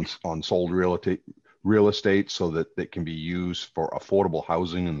on sold real estate so that it can be used for affordable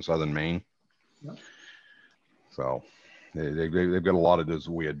housing in southern Maine. Yep. So they've got a lot of those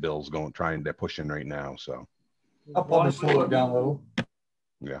weird bills they're pushing right now. So I'll probably slow it down a little.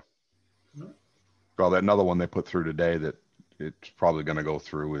 yeah. Well, another one they put through today that it's probably going to go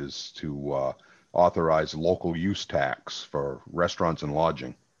through is to authorize local use tax for restaurants and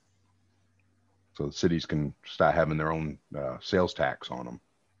lodging. So the cities can start having their own sales tax on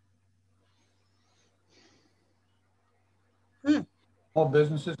them. All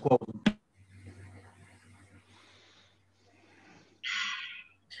businesses closing.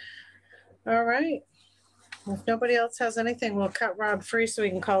 All right. If nobody else has anything, we'll cut Rob free so he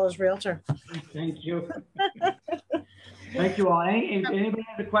can call his realtor. Thank you. Thank you all. If anybody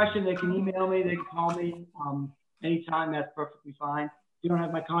has a question, they can email me, they can call me anytime. That's perfectly fine. If you don't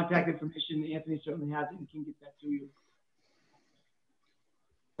have my contact information, Anthony certainly has it and can get that to you.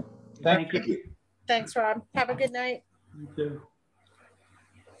 Thank you. Thanks, Rob. Have a good night. You too.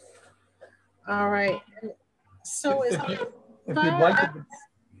 All right. So If you'd like to,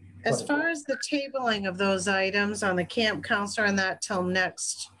 as far as the tabling of those items on the camp counselor and that till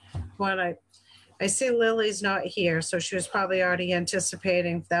next one, I see Lily's not here, so she was probably already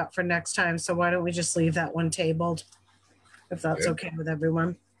anticipating that for next time. So why don't we just leave that one tabled, if that's okay with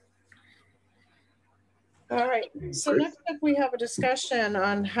everyone? All right, so next up we have a discussion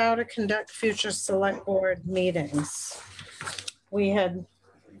on how to conduct future select board meetings. We had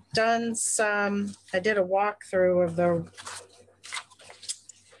done I did a walkthrough of the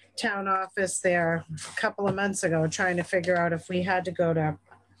town office there a couple of months ago, trying to figure out if we had to go to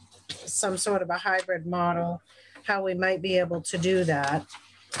some sort of a hybrid model, how we might be able to do that.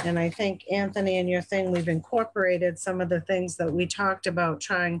 And I think, Anthony, in your thing, we've incorporated some of the things that we talked about,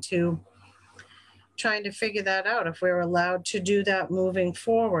 trying to figure that out, if we're allowed to do that moving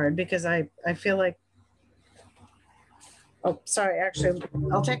forward, because I feel like, oh, sorry, actually,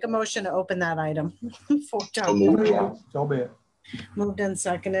 I'll take a motion to open that item. so be it. Moved and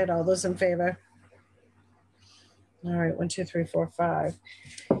seconded. All those in favor? All right, 1, 2, 3, 4, 5.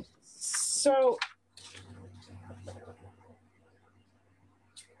 So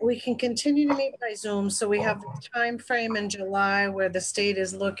we can continue to meet by Zoom. So we have the time frame in July where the state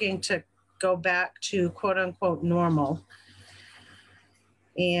is looking to go back to quote unquote normal.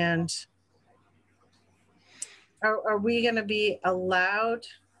 And are we going to be allowed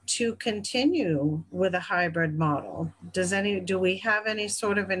to continue with a hybrid model? Do we have any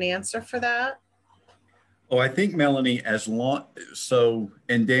sort of an answer for that? Oh, I think, Melanie,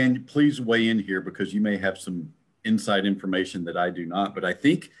 and Dan, please weigh in here because you may have some inside information that I do not, but I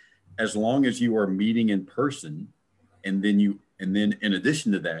think as long as you are meeting in person and then in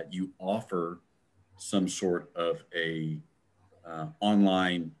addition to that, you offer some sort of a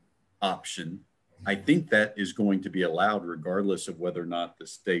online option, I think that is going to be allowed regardless of whether or not the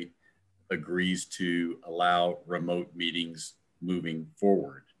state agrees to allow remote meetings moving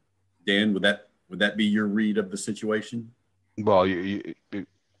forward. Dan, would that be your read of the situation? Well,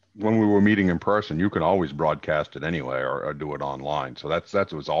 when we were meeting in person, you can always broadcast it anyway or do it online. So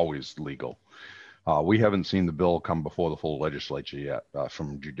that was always legal. We haven't seen the bill come before the full legislature yet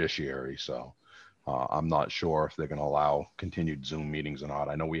from judiciary. So I'm not sure if they're going to allow continued Zoom meetings or not.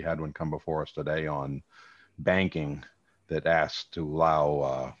 I know we had one come before us today on banking that asked to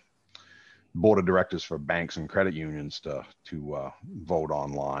allow board of directors for banks and credit unions to vote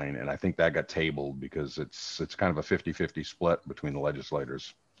online. And I think that got tabled because it's kind of a 50-50 split between the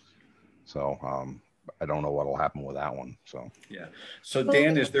legislators. So I don't know what'll happen with that one. So, yeah. So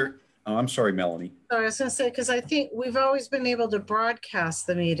Dan, I'm sorry, Melanie. I was going to say, because I think we've always been able to broadcast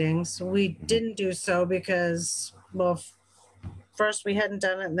the meetings. We didn't do so because, well, first we hadn't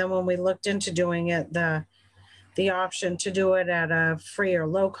done it. And then when we looked into doing it, the option to do it at a free or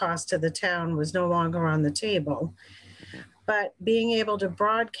low cost to the town was no longer on the table. But being able to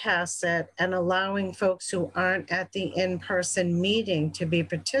broadcast it and allowing folks who aren't at the in-person meeting to be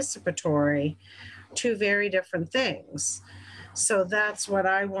participatory, two very different things. So that's what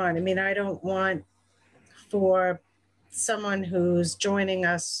I want. I mean, I don't want for someone who's joining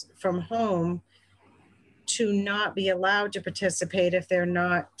us from home to not be allowed to participate if they're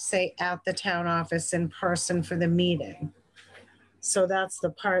not, say, at the town office in person for the meeting. So that's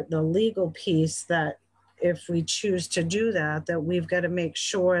the legal piece that if we choose to do that, that we've got to make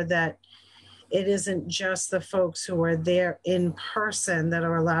sure that it isn't just the folks who are there in person that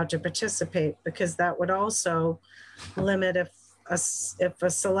are allowed to participate, because that would also limit if a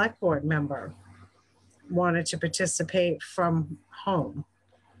select board member wanted to participate from home.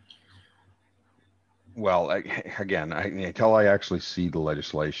 Well, again, until I actually see the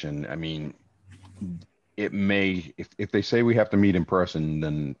legislation, I mean, it may, if they say we have to meet in person,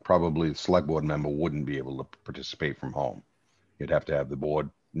 then probably the select board member wouldn't be able to participate from home. You'd have to have the board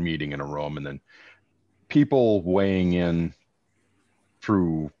meeting in a room, and then people weighing in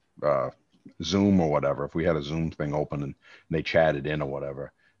through Zoom or whatever. If we had a Zoom thing open and they chatted in or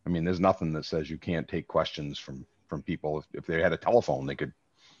whatever, I mean, there's nothing that says you can't take questions from people. If they had a telephone, they could,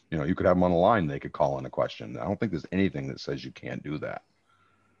 you know, you could have them on the line. They could call in a question. I don't think there's anything that says you can't do that.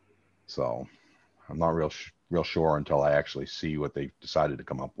 So I'm not real sure until I actually see what they decided to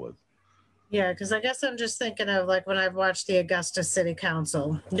come up with. Yeah, because I guess I'm just thinking of like when I've watched the Augusta City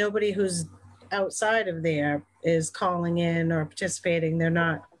Council, nobody who's outside of there is calling in or participating. They're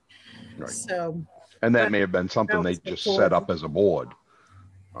not. Right. So. And that may have been something they just set up as a board.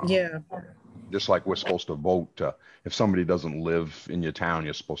 Yeah. Just like we're supposed to vote. If somebody doesn't live in your town,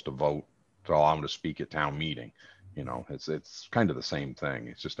 you're supposed to vote to allow them to speak at town meeting. You know, it's kind of the same thing.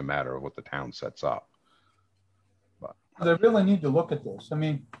 It's just a matter of what the town sets up. But they really need to look at this. I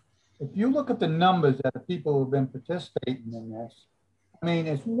mean, if you look at the numbers that people have been participating in this, I mean,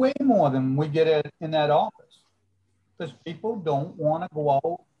 it's way more than we get in that office, because people don't want to go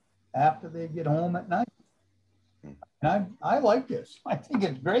out after they get home at night. And I like this. I think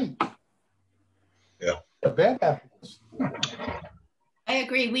it's great. Yeah. The bed after this. I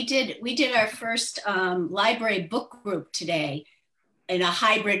agree. We did our first library book group today in a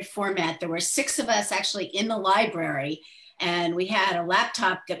hybrid format. There were 6 of us actually in the library, and we had a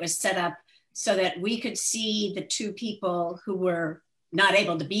laptop that was set up so that we could see the 2 people who were not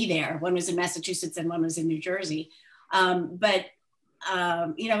able to be there. One was in Massachusetts and one was in New Jersey. But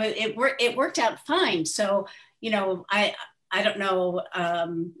you know, it worked out fine. So, you know, I don't know,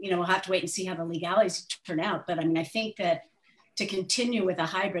 you know, we'll have to wait and see how the legalities turn out. But I mean, I think that to continue with a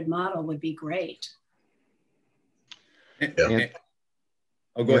hybrid model would be great. Yeah.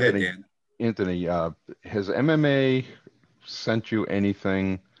 Oh, go ahead, Dan. Anthony, has MMA sent you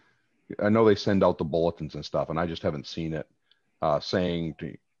anything? I know they send out the bulletins and stuff, and I just haven't seen it, sending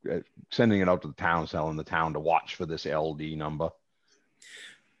it out to the town, telling the town to watch for this LD number.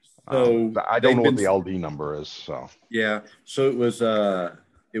 So I don't know what the LD number is. So yeah, so it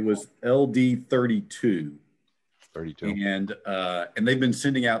was LD 32. 32. And they've been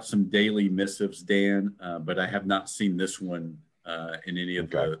sending out some daily missives, Dan, but I have not seen this one in any of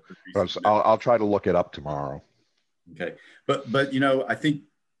the I'll try to look it up tomorrow. Okay, but you know, I think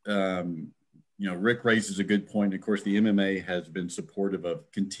you know, Rick raises a good point. Of course, the MMA has been supportive of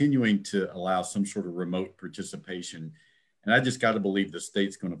continuing to allow some sort of remote participation, and I just got to believe the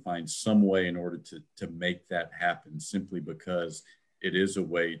state's going to find some way in order to make that happen, simply because it is a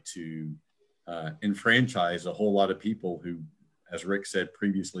way to enfranchise a whole lot of people who, as Rick said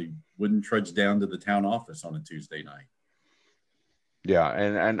previously, wouldn't trudge down to the town office on a Tuesday night. Yeah,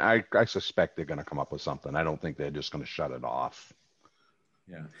 and I suspect they're going to come up with something. I don't think they're just going to shut it off.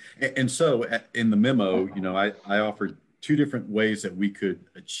 Yeah, and so in the memo, you know, I offered 2 different ways that we could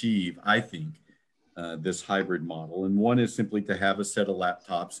achieve, I think, this hybrid model. And one is simply to have a set of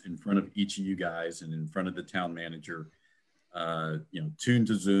laptops in front of each of you guys and in front of the town manager, you know, tuned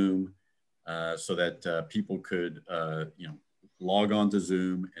to Zoom, so that people could, you know, log on to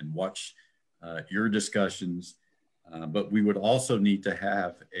Zoom and watch your discussions. But we would also need to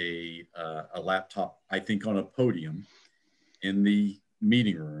have a laptop, I think, on a podium in the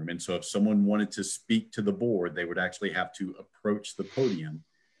meeting room. And so if someone wanted to speak to the board, they would actually have to approach the podium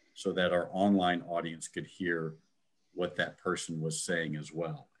so that our online audience could hear what that person was saying as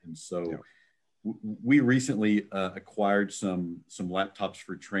well. And so we recently acquired some laptops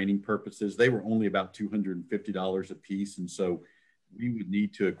for training purposes. They were only about $250 a piece. And so we would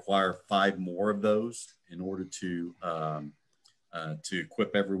need to acquire 5 more of those in order to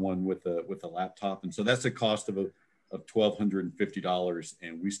equip everyone with a laptop. And so that's a cost of $1,250,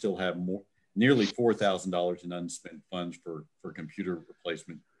 and we still have nearly $4,000 in unspent funds for computer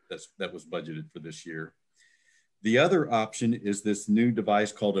replacement that was budgeted for this year. The other option is this new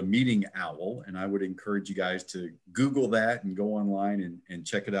device called a Meeting Owl, and I would encourage you guys to Google that and go online and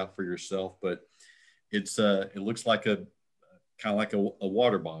check it out for yourself. But it looks like kind of like a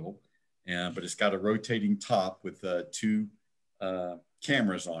water bottle, but it's got a rotating top with 2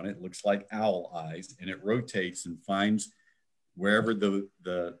 cameras on it. It looks like owl eyes, and it rotates and finds wherever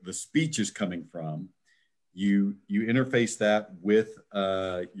the speech is coming from. You interface that with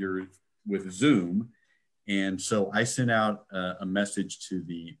with Zoom. And so I sent out a message to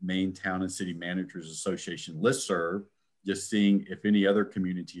the Maine Town and City Managers Association listserv, just seeing if any other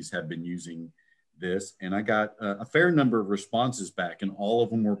communities have been using this. And I got a fair number of responses back, and all of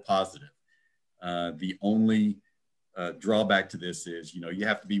them were positive. The only drawback to this is, you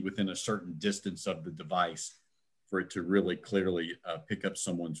have to be within a certain distance of the device for it to really clearly pick up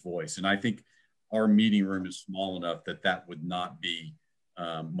someone's voice. And I think our meeting room is small enough that that would not be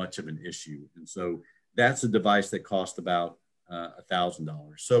much of an issue. And so that's a device that costs about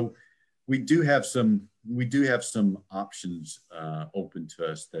 $1,000. So we do have some options open to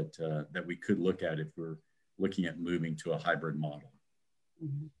us that we could look at if we're looking at moving to a hybrid model.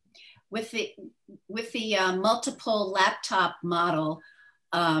 Mm-hmm. With the multiple laptop model,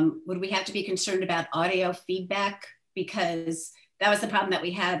 would we have to be concerned about audio feedback? Because that was the problem that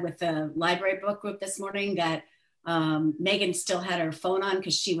we had with the library book group this morning, that Megan still had her phone on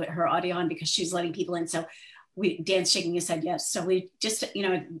because her audio on because she was letting people in. So Dan's shaking his head yes. So we just, have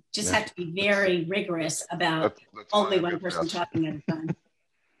to be very rigorous about that's only one person talking at a time.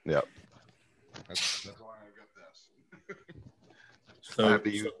 Yep. That's why I got this. So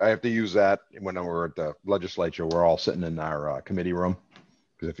I have to use that when we're at the legislature. We're all sitting in our committee room,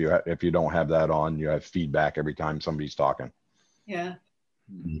 because if you don't have that on, you have feedback every time somebody's talking. Yeah.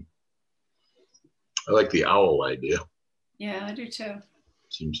 Mm-hmm. I like the owl idea. Yeah, I do too.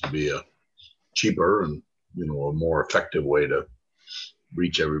 Seems to be a cheaper and a more effective way to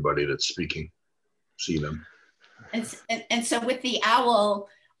reach everybody that's speaking, see them. And so with the owl,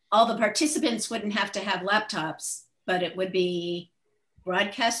 all the participants wouldn't have to have laptops, but it would be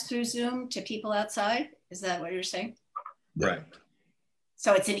broadcast through Zoom to people outside. Is that what you're saying? Right.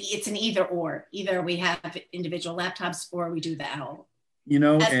 So it's an either or. Either we have individual laptops or we do the owl.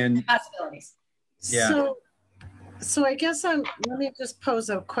 And possibilities. Yeah. So I guess let me just pose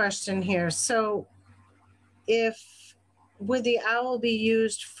a question here. So would the owl be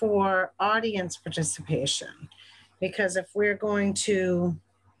used for audience participation? Because if we're going to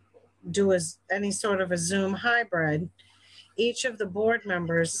do any sort of a Zoom hybrid, each of the board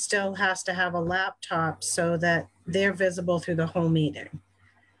members still has to have a laptop so that they're visible through the whole meeting.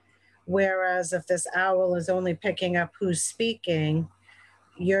 Whereas if this owl is only picking up who's speaking,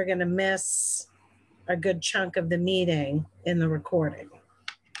 you're going to miss a good chunk of the meeting in the recording.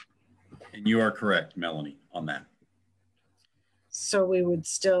 And you are correct, Melanie, on that. So we'd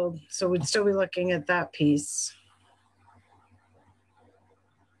still be looking at that piece.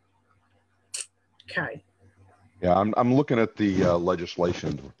 Okay. Yeah, I'm looking at the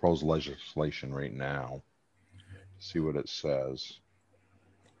proposed legislation right now. See what it says.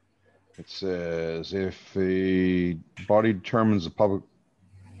 It says if a body determines the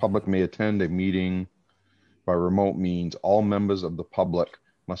public may attend a meeting by remote means, all members of the public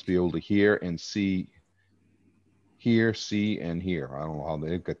must be able to hear, see, and hear. I don't know how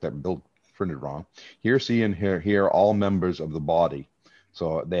they got that bill printed wrong. Hear, see, and hear all members of the body.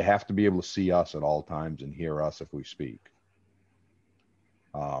 So they have to be able to see us at all times and hear us if we speak.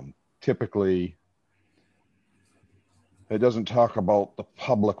 Typically, it doesn't talk about the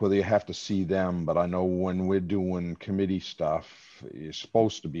public whether you have to see them, but I know when we're doing committee stuff, you're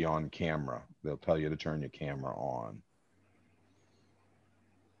supposed to be on camera. They'll tell you to turn your camera on.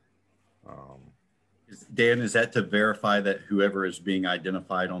 Dan, is that to verify that whoever is being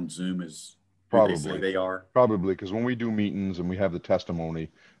identified on Zoom is probably who they say they are? Probably, because when we do meetings and we have the testimony,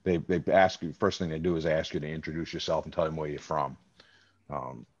 they ask you, first thing they do is ask you to introduce yourself and tell them where you're from.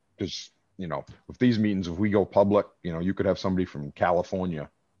 Because with these meetings, if we go public, you could have somebody from California,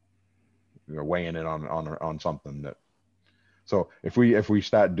 weighing in on something that. So if we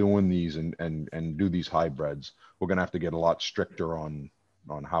start doing these and do these hybrids, we're gonna have to get a lot stricter on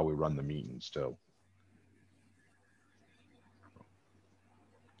how we run the meetings too.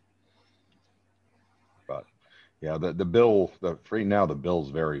 But yeah, the bill, right now the bill's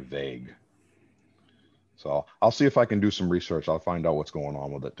very vague. So I'll see if I can do some research. I'll find out what's going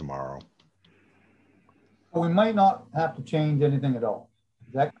on with it tomorrow. We might not have to change anything at all.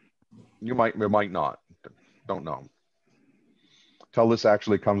 We might not. Don't know. Till this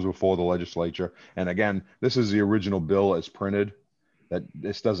actually comes before the legislature. And again, this is the original bill as printed. That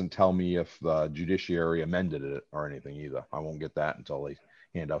this doesn't tell me if the judiciary amended it or anything either. I won't get that until they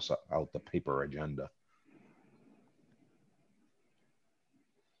hand us out the paper agenda.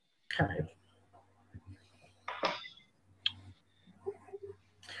 Okay.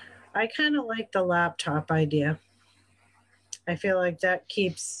 I kind of like the laptop idea. I feel like that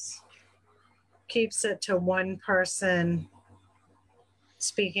keeps it to one person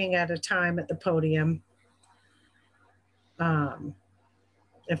speaking at a time at the podium.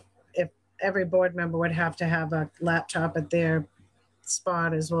 If every board member would have to have a laptop at their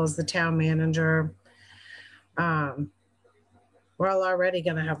spot, as well as the town manager. We're all already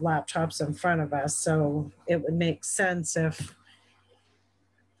going to have laptops in front of us, so it would make sense if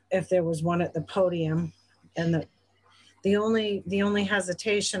there was one at the podium and that The only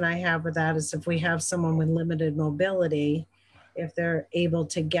hesitation I have with that is if we have someone with limited mobility, if they're able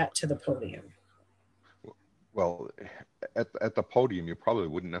to get to the podium. Well, at the podium, you probably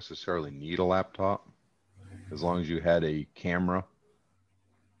wouldn't necessarily need a laptop as long as you had a camera.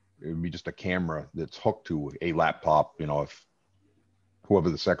 It would be just a camera that's hooked to a laptop. You know, if whoever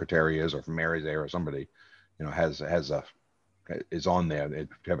the secretary is, or if Mary's there or somebody, you know, is on there, they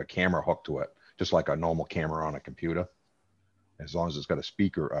have a camera hooked to it, just like a normal camera on a computer. As long as it's got a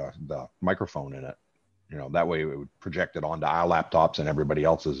speaker, the microphone in it, you know, that way it would project it onto our laptops and everybody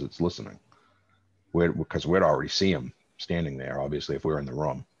else's that's listening. Because we'd already see them standing there, obviously, if we were in the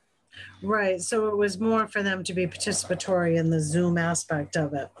room. Right. So it was more for them to be participatory in the Zoom aspect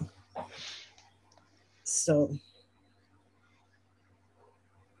of it. So,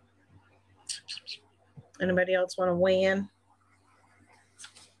 anybody else want to weigh in?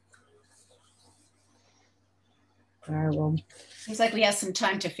 All right, well, seems like we have some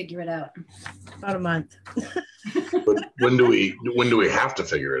time to figure it out. about a month. But when do we have to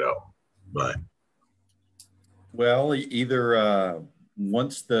figure it out? But Well, either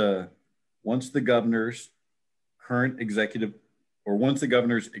once the governor's current executive, or once the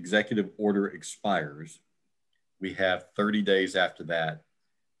governor's executive order expires, we have 30 days after that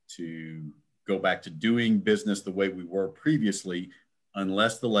to go back to doing business the way we were previously,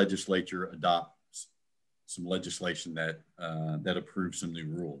 unless the legislature adopts some legislation that that approves some new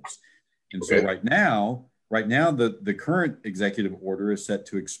rules. And so right now, the current executive order is set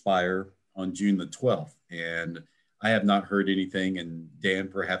to expire on June the 12th. And I have not heard anything, and Dan,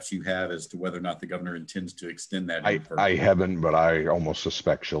 perhaps you have, as to whether or not the governor intends to extend that. I haven't, but I almost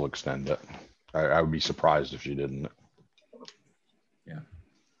suspect she'll extend it. I would be surprised if she didn't. Yeah.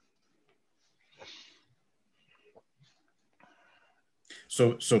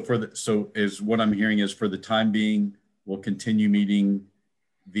 So is what I'm hearing is, for the time being, we'll continue meeting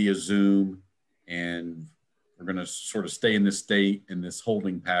via Zoom, and we're going to sort of stay in this state, in this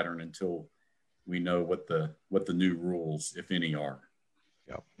holding pattern, until we know what the new rules, if any, are.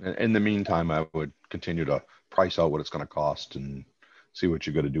 Yeah. In the meantime, I would continue to price out what it's going to cost and see what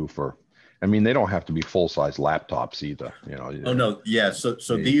you're going to do for. I mean, they don't have to be full-size laptops either, you know. Oh no, yeah. So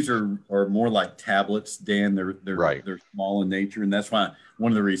these are more like tablets, Dan. They're right. They're small in nature, and that's why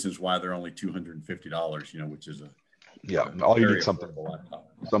one of the reasons why they're only $250. You know, which is all you need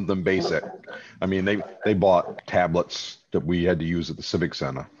something basic. I mean, they bought tablets that we had to use at the Civic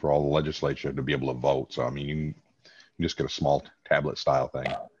Center for all the legislature to be able to vote. So I mean, you can just get a small tablet style thing.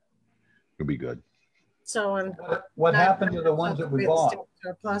 It'll be good. So what happened to the ones that we bought?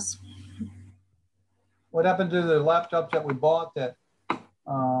 Surplus. What happened to the laptops that we bought that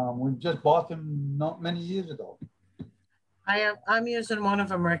we just bought them not many years ago? I'm using one of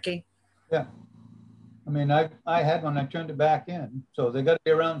them, Ricky. Yeah. I mean, I had one, I turned it back in, so they got to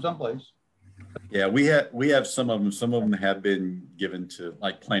be around someplace. Yeah, we have some of them. Some of them have been given to,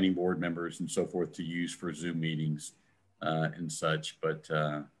 like, planning board members and so forth, to use for Zoom meetings and such. But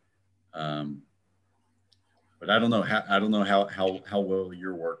I don't know how well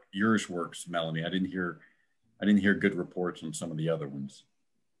yours works, Melanie. I didn't hear good reports on some of the other ones.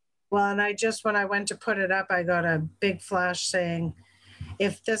 Well, and when I went to put it up, I got a big flash saying,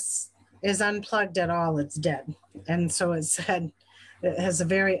 if this is unplugged at all, it's dead. And so it said it has a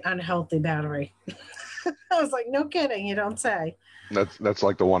very unhealthy battery. I was like, no kidding, you don't say. That's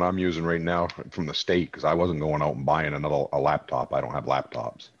like the one I'm using right now from the state, because I wasn't going out and buying a laptop. I don't have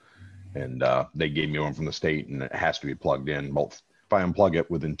laptops. And they gave me one from the state, and it has to be plugged in. Well, if I unplug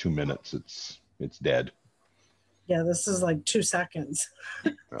it within 2 minutes, it's dead. Yeah, this is like 2 seconds.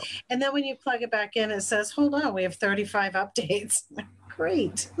 Yeah. And then when you plug it back in, it says, hold on, we have 35 updates.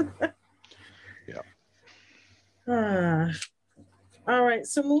 Great. Yeah. All right,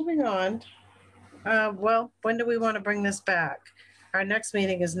 so moving on. Well, when do we want to bring this back? Our next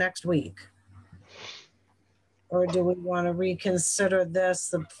meeting is next week. Or do we want to reconsider this,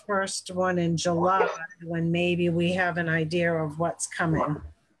 the first one in July, when maybe we have an idea of what's coming?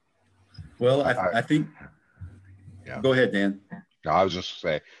 Well, I think, yeah. Go ahead, Dan. No, I was just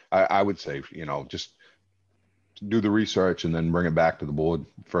say, I would say, you know, just do the research and then bring it back to the board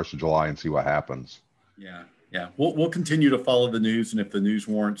 1st of July and see what happens. Yeah. Yeah. We'll continue to follow the news. And if the news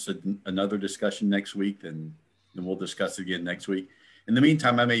warrants another discussion next week, then we'll discuss it again next week. In the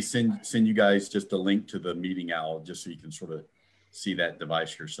meantime, I may send you guys just a link to the Meeting Owl, just so you can sort of see that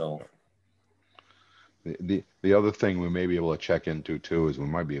device yourself. The other thing we may be able to check into too is we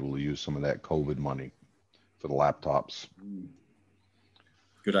might be able to use some of that COVID money for the laptops.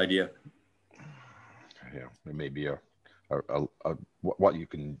 Good idea. Yeah, there may be a what you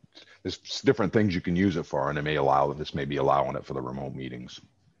can, there's different things you can use it for, and it may allow, this may be allowing it for the remote meetings.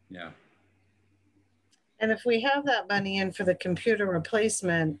 Yeah. And if we have that money in for the computer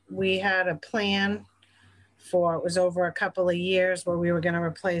replacement, we had a plan for, it was over a couple of years where we were going to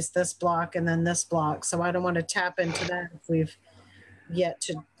replace this block and then this block. So I don't want to tap into that if we've yet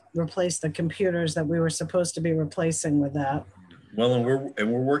to replace the computers that we were supposed to be replacing with that. Well, and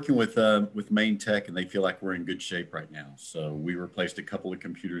we're working with Maine Tech, and they feel like we're in good shape right now. So we replaced a couple of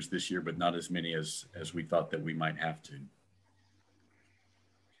computers this year, but not as many as we thought that we might have to.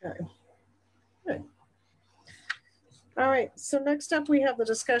 Okay. Good. All right, so next up we have the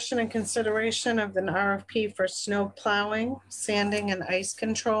discussion and consideration of an RFP for snow plowing, sanding, and ice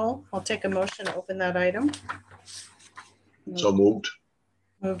control. I'll take a motion to open that item. So moved.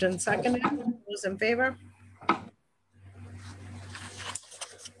 Moved and seconded. Those in favor? All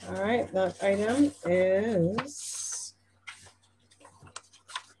right, that item is,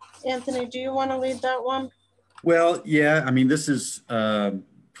 Anthony, do you want to lead that one? Well, yeah, I mean, this is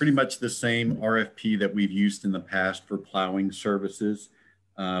pretty much the same RFP that we've used in the past for plowing services.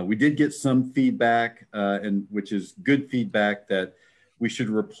 We did get some feedback, and which is good feedback, that we should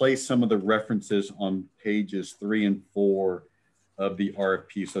replace some of the references on pages 3 and 4 of the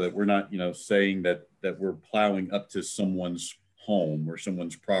RFP, so that we're not, saying that we're plowing up to someone's home or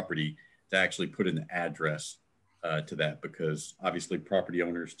someone's property, to actually put an address to that, because obviously property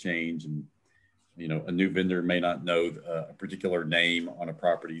owners change, and a new vendor may not know a particular name on a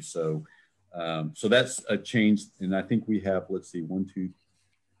property. So so that's a change. And I think we have, let's see, 1, 2,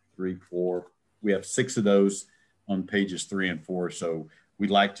 3, 4. We have 6 of those on pages 3 and 4. So we'd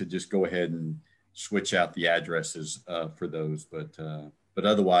like to just go ahead and switch out the addresses for those. But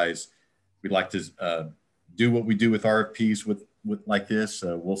otherwise, we'd like to do what we do with RFPs with like this.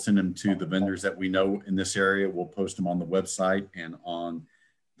 We'll send them to the vendors that we know in this area. We'll post them on the website and on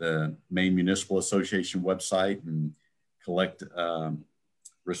the Maine Municipal Association website, and collect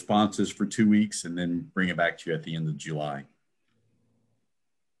responses for 2 weeks, and then bring it back to you at the end of July.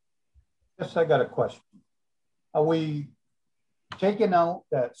 Yes, I got a question. Are we taking out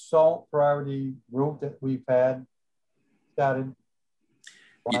that salt priority route that we've had started?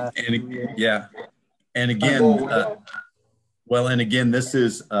 Yeah, and again, well, and again, this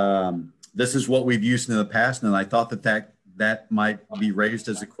is what we've used in the past, and I thought that might be raised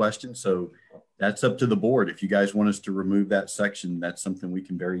as a question. So that's up to the board. If you guys want us to remove that section, that's something we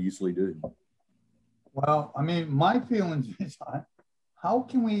can very easily do. Well, I mean, my feelings is, how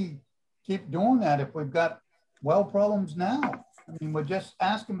can we keep doing that if we've got well problems now? I mean, we're just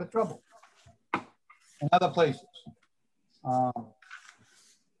asking for trouble in other places. I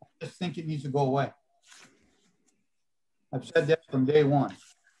just think it needs to go away. I've said that from day one.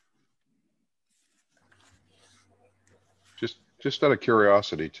 Just out of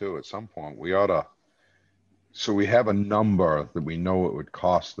curiosity too, at some point we ought to, so we have a number that we know it would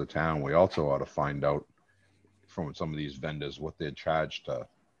cost the town. We also ought to find out from some of these vendors what they're charged to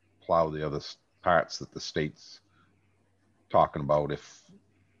plow the other parts that the state's talking about, if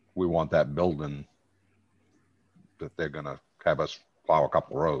we want that building that they're going to have us plow a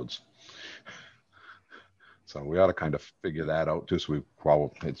couple roads. So we ought to kind of figure that out too. So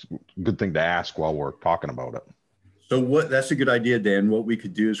it's a good thing to ask while we're talking about it. So that's a good idea, Dan. What we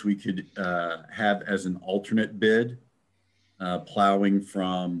could do is we could have as an alternate bid, plowing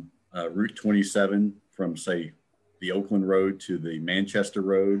from Route 27 from, say, the Oakland Road to the Manchester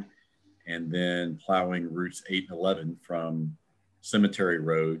Road, and then plowing routes 8 and 11 from Cemetery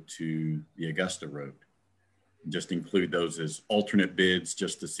Road to the Augusta Road. Just include those as alternate bids,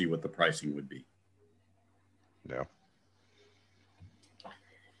 just to see what the pricing would be. Yeah.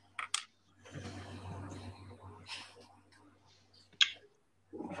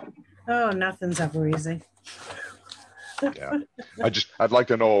 Oh, nothing's ever easy. Yeah. I'd like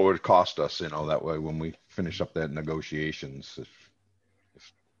to know what it would cost us, that way when we finish up that negotiations, if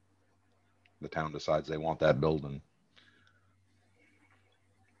the town decides they want that building.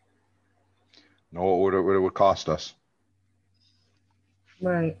 Know what it would cost us.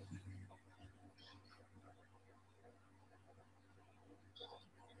 Right.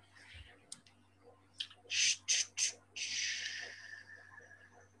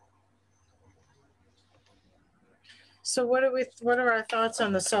 So what are our thoughts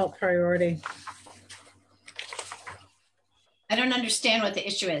on the salt priority? I don't understand what the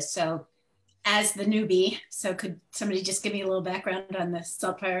issue is. So as the newbie, so could somebody just give me a little background on the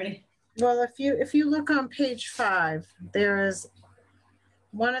salt priority? Well, if you look on page 5, there is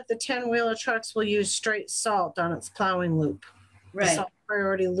one of the 10-wheeler trucks will use straight salt on its plowing loop. Right. The salt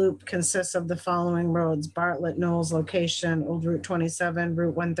priority loop consists of the following roads: Bartlett Knowles location, Old Route 27,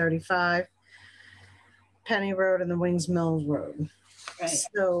 Route 135, Penny Road, and the Wings Mills Road. Right.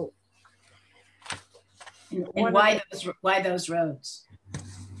 So, and why those roads?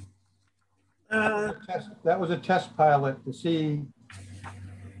 That was a test pilot to see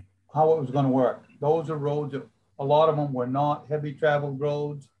how it was going to work. Those are roads that a lot of them were not heavy traveled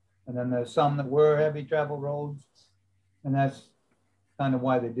roads. And then there's some that were heavy travel roads. And that's kind of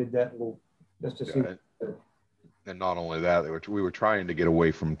why they did that loop, just to see. And not only that, we were trying to get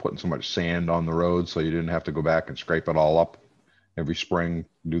away from putting so much sand on the road so you didn't have to go back and scrape it all up every spring,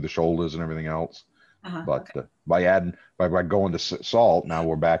 do the shoulders and everything else. But okay. By going to salt, now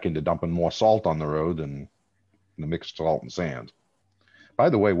we're back into dumping more salt on the road and the mixed salt and sand. By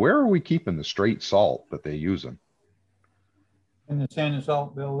the way, where are we keeping the straight salt that they're using? In the sand and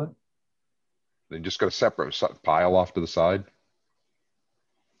salt building. They just got a separate pile off to the side?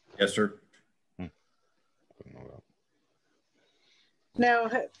 Yes, sir. Now,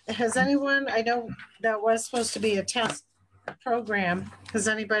 has anyone, I know that was supposed to be a test program. Has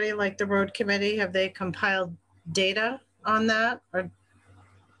anybody, like the road committee, have they compiled data on that? Or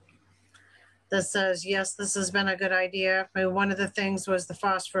that says, yes, this has been a good idea? I mean, one of the things was the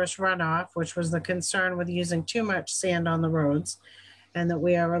phosphorus runoff, which was the concern with using too much sand on the roads, and that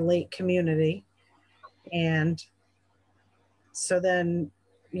we are a lake community. And so then,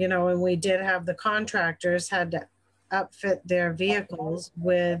 you know, and we did have the contractors had to upfit their vehicles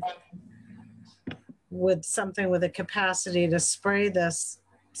with something with a capacity to spray this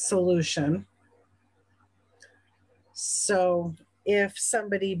solution. So if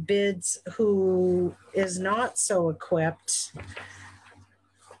somebody bids who is not so equipped,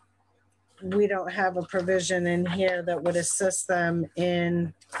 we don't have a provision in here that would assist them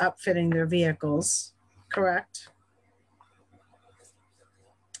in upfitting their vehicles, correct?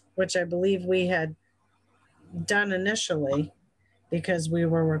 Which I believe we had done initially because we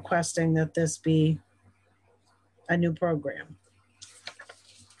were requesting that this be a new program.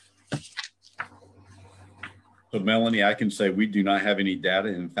 So Melanie, I can say we do not have any data.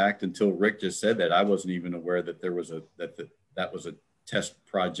 In fact, until Rick just said that, I wasn't even aware that there was that was a test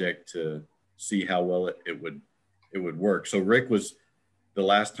project to see how well it would work. So Rick, was the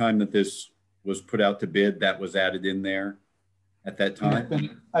last time that this was put out to bid, that was added in there at that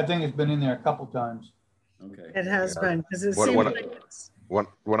time? I think it's been in there a couple times. Okay. It has been, because it seems like it's...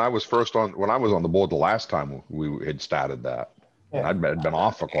 When I was on the board the last time we had started that, yeah. I'd been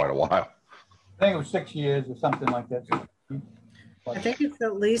off for quite a while. I think it was 6 years or something like that. I think it's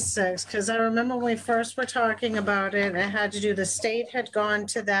at least 6, because I remember when we first were talking about it, it had to do, the state had gone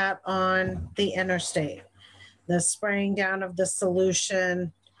to that on the interstate, the spraying down of the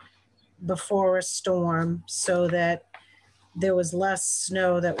solution before a storm so that there was less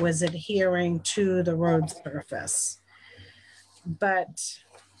snow that was adhering to the road surface. But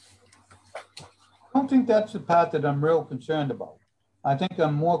I don't think that's the part that I'm real concerned about. I think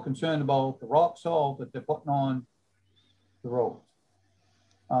I'm more concerned about the rock salt that they're putting on the roads.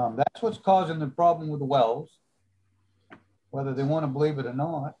 That's what's causing the problem with the wells, whether they want to believe it or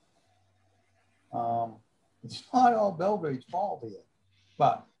not. It's not all Belgrade's fault here,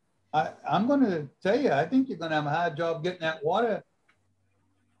 but I'm going to tell you, I think you're going to have a hard job getting that water,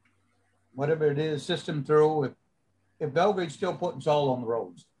 whatever it is, system through if Belgrade's still putting salt on the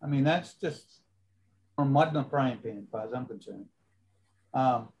roads. I mean, that's just from mud in a frying pan, as far as I'm concerned.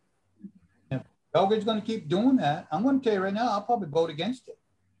 If Belgrade's going to keep doing that, I'm going to tell you right now, I'll probably vote against it.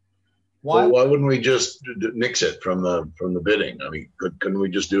 Why wouldn't we just nix it from the bidding? I mean, couldn't we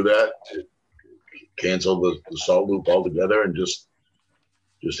just do that? Cancel the salt loop altogether and just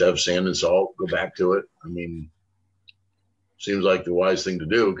have sand and salt, go back to it. I mean, seems like the wise thing to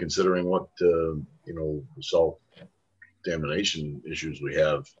do considering what, the salt contamination issues we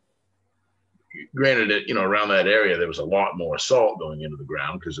have. Granted, around that area, there was a lot more salt going into the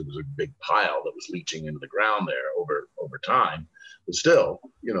ground because it was a big pile that was leaching into the ground there over time. But still,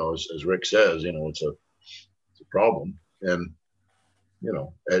 as Rick says, it's a problem. And,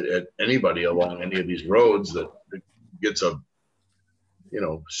 at anybody along any of these roads that gets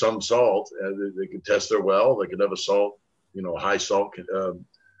some salt, they could test their well, they could have a salt, high salt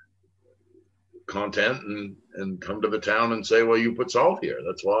content and come to the town and say, well, you put salt here.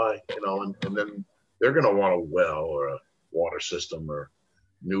 That's why, and then they're going to want a well or a water system or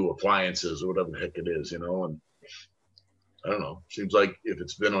new appliances or whatever the heck it is, and I don't know. Seems like if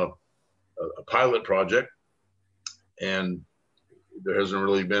it's been a pilot project and there hasn't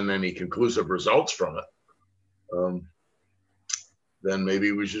really been any conclusive results from it, then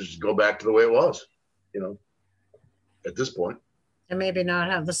maybe we should just go back to the way it was, at this point. And maybe not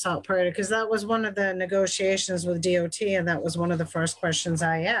have the salt priority, because that was one of the negotiations with DOT, and that was one of the first questions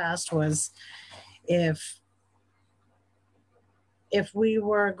I asked was if we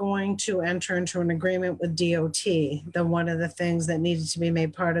were going to enter into an agreement with DOT, then one of the things that needed to be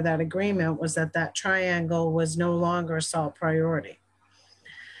made part of that agreement was that that triangle was no longer a salt priority.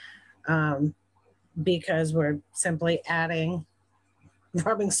 Because we're simply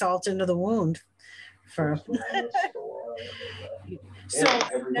rubbing salt into the wound for. So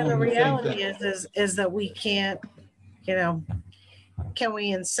the reality is that we can't, can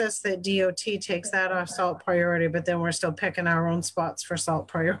we insist that DOT takes that off salt priority, but then we're still picking our own spots for salt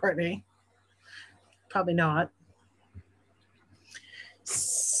priority? Probably not.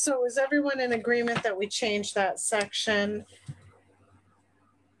 So is everyone in agreement that we change that section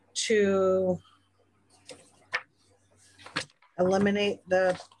to eliminate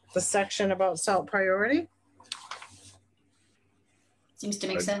the section about salt priority? Seems to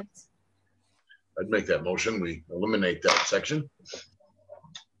make sense. I'd make that motion. We eliminate that section.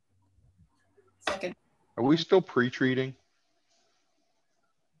 Second. Are we still pre-treating?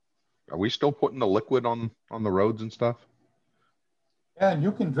 Are we still putting the liquid on the roads and stuff? Yeah, and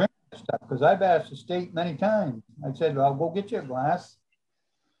you can drink that stuff, because I've asked the state many times. I said, I'll go get you a glass.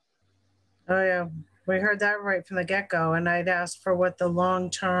 Oh yeah, we heard that right from the get-go, and I'd asked for what the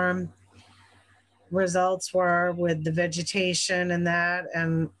long-term results were with the vegetation and that,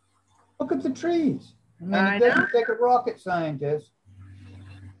 and look at the trees. I mean, it doesn't take a rocket scientist.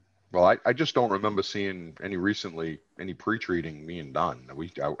 Well, I just don't remember seeing any pre-treating being done.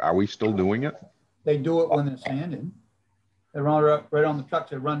 Are we still doing it? They do it when they're sanding. They're right on the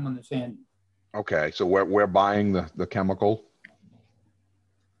trucks that run when they're sanding. Okay, so we're buying the chemical.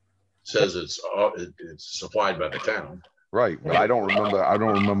 Says it's supplied by the town. Right, but I don't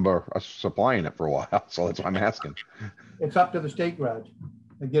remember us supplying it for a while, so that's why I'm asking. It's up to the state garage.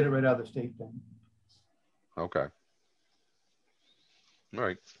 They get it right out of the state thing. Okay. All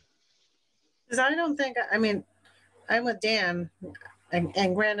right. because I don't think, I mean, I'm with Dan,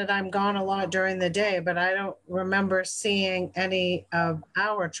 and granted, I'm gone a lot during the day, but I don't remember seeing any of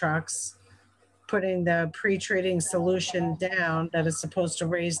our trucks putting the pre-treating solution down that is supposed to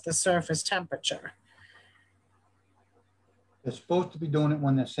raise the surface temperature. They're supposed to be doing it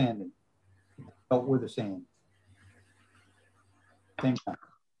when they're sanding, out with the sand. Same time.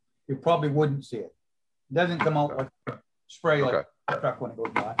 You probably wouldn't see it. It doesn't come out like spray like a truck when it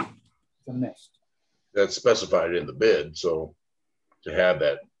goes by. It's a mist. That's specified in the bid, so to have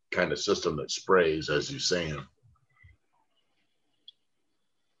that kind of system that sprays as you sand.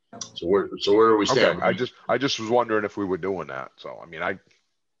 So where are we standing? Okay. I just was wondering if we were doing that. So I mean, Okay.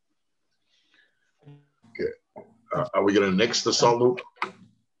 Are we going to nix the salt loop?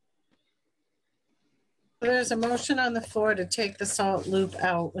 There's a motion on the floor to take the salt loop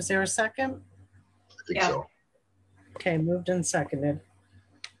out. Was there a second? I think so. Okay, moved and seconded.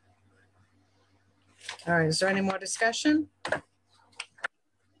 All right, is there any more discussion? All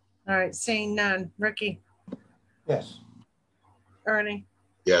right, seeing none. Ricky? Yes. Ernie?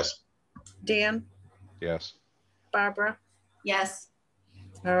 Yes. Dan? yes. Barbara? Yes.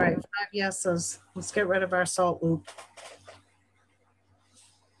 All right, 5 yeses. Let's get rid of our salt loop.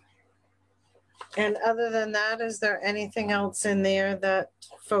 And other than that, is there anything else in there that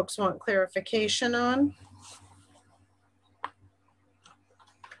folks want clarification on?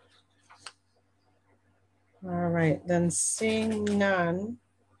 All right, then seeing none.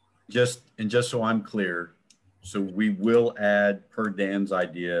 Just so I'm clear, so we will add, per Dan's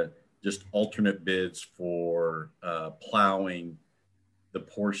idea, just alternate bids for plowing the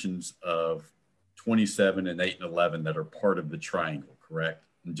portions of 27 and 8 and 11 that are part of the triangle, correct?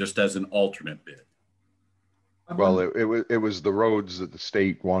 And just as an alternate bid. Well, it was the roads that the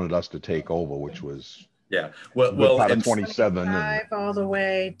state wanted us to take over, which was well, and 27 and all the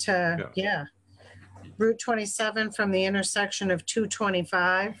way to Route 27 from the intersection of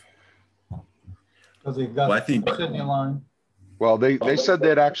 225. Because they've got I think Sydney line. Well, they said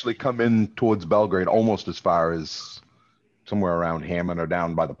they'd actually come in towards Belgrade almost as far as somewhere around Hammond or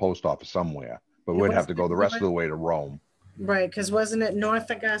down by the post office somewhere, but we'd have to go the rest of the way to Rome. Right, because wasn't it North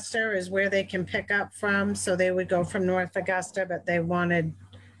Augusta is where they can pick up from? So they would go from North Augusta, but they wanted.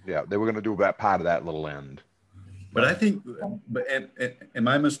 Yeah, they were going to do that part of that little end. But I think, am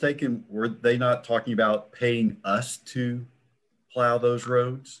I mistaken? Were they not talking about paying us to plow those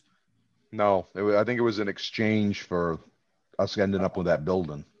roads? No, I think it was in exchange for us ending up with that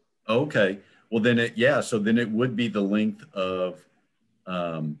building. Okay. Well, then so then it would be the length of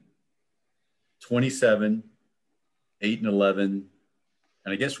 27, 8 and 11,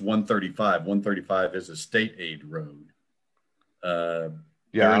 and I guess 135. 135 is a state aid road. Yeah,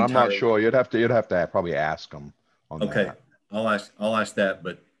 and I'm not sure. You'd have to probably ask them on okay. that. I'll ask that,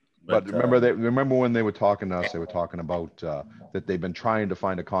 but remember when they were talking to us, they were talking about that they've been trying to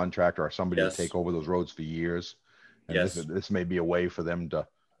find a contractor or somebody to take over those roads for years. And this may be a way for them to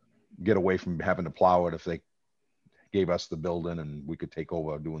get away from having to plow it if they gave us the building and we could take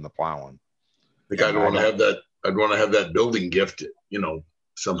over doing the plowing. I think I'd want to have that building gift,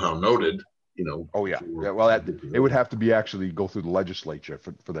 somehow noted, Oh yeah. Well, it would have to be actually go through the legislature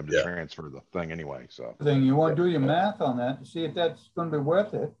for them to transfer the thing anyway. So you want to do your math on that to see if that's going to be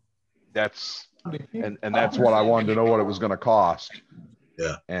worth it. That's that's what I wanted to know, what it was going to cost.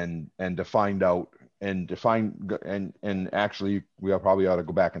 Yeah. And to find out and actually we probably ought to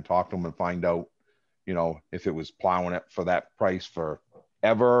go back and talk to them and find out, if it was plowing it for that price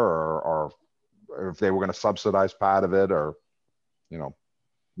forever or if they were going to subsidize part of it or,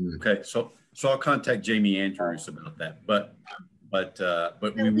 Okay. So I'll contact Jamie Andrews about that, but we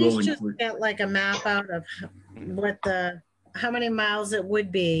At will least just get like a map out of what how many miles it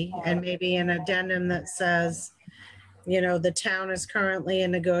would be, and maybe an addendum that says, the town is currently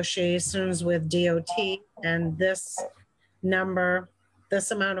in negotiations with DOT, and this amount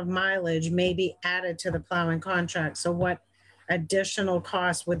of mileage may be added to the plowing contract. So what additional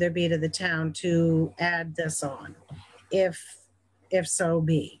cost would there be to the town to add this on, if so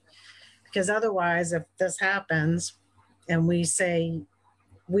be? Because otherwise, if this happens and we say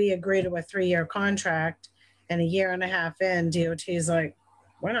we agree to a 3-year contract and a year and a half in, DOT is like,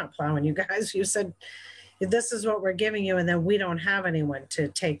 we're not plowing you guys. You said this is what we're giving you, and then we don't have anyone to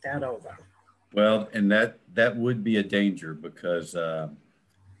take that over. Well, and that would be a danger because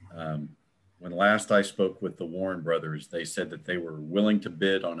when last I spoke with the Warren brothers, they said that they were willing to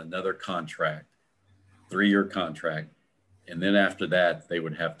bid on another contract, 3-year contract. And then after that, they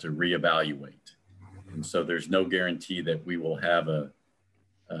would have to reevaluate. And so there's no guarantee that we will have a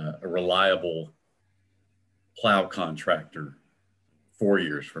reliable plow contractor 4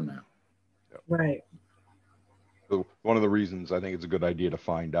 years from now. Right. So one of the reasons I think it's a good idea to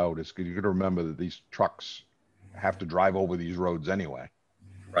find out is because you got to remember that these trucks have to drive over these roads anyway.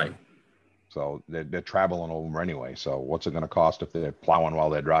 Right. So they're traveling over them anyway. So what's it going to cost if they're plowing while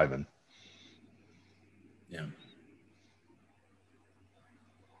they're driving? Yeah.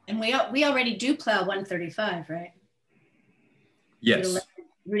 And we already do plow 135, right? Yes.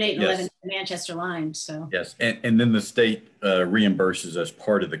 Route 8 and 11 Manchester line. So yes, and then the state reimburses us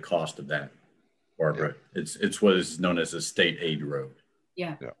part of the cost of that, Barbara. Yeah. It's what is known as a state aid road.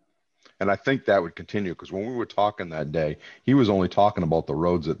 Yeah. Yeah. And I think that would continue because when we were talking that day, he was only talking about the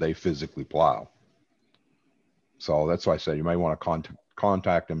roads that they physically plow. So that's why I said you might want to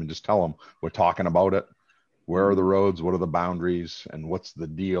contact them and just tell them we're talking about it. Where are the roads? What are the boundaries? And what's the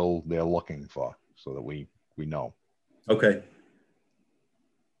deal they're looking for so that we know. Okay.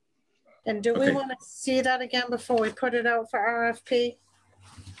 And do we want to see that again before we put it out for RFP?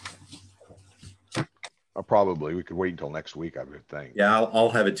 Probably. We could wait until next week, I would think. Yeah,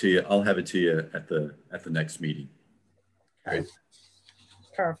 I'll have it to you. I'll have it to you at the next meeting. Okay.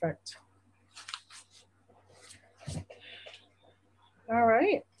 Perfect. All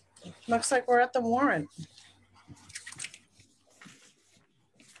right. Looks like we're at the warrant.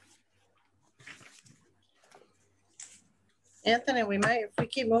 Anthony, if we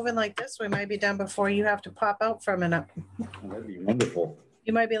keep moving like this, we might be done before you have to pop out for a minute. That'd be wonderful.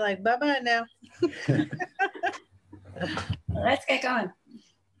 You might be like, bye-bye now. Let's get going.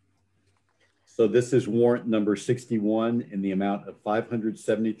 So this is warrant number 61 in the amount of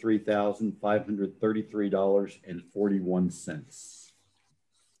 $573,533.41.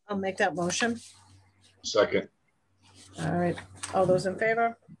 I'll make that motion. Second. All right. All those in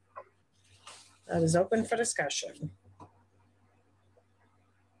favor? That is open for discussion.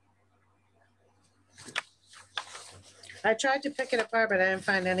 I tried to pick it apart, but I didn't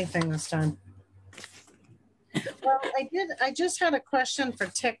find anything this time. Well, I just had a question for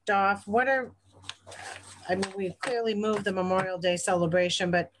ticked off. We clearly moved the Memorial Day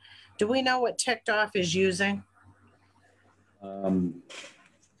celebration, but do we know what ticked off is using?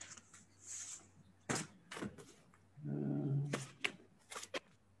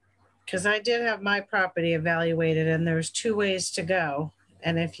 Because I did have my property evaluated and there's 2 ways to go.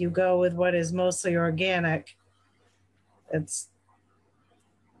 And if you go with what is mostly organic, it's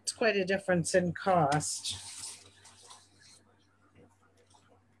quite a difference in cost.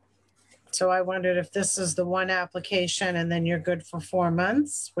 So I wondered if this is the one application and then you're good for 4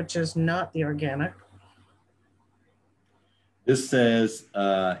 months, which is not the organic. This says,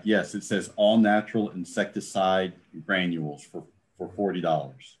 yes, it says all natural insecticide granules for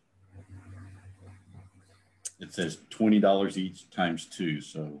 $40. It says $20 each times 2.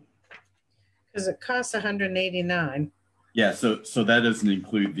 So because it costs $189. yeah, so that doesn't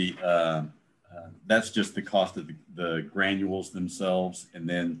include the that's just the cost of the granules themselves, and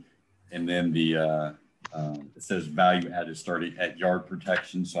then the it says value added starting at yard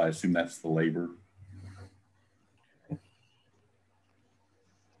protection. So I assume that's the labor.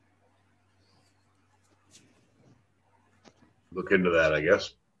 Look into that, I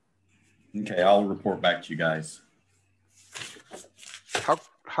guess. Okay, I'll report back to you guys. How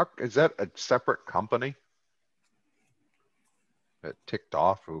is that a separate company that ticked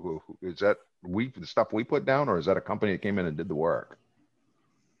off? Who is that? The stuff we put down, or is that a company that came in and did the work?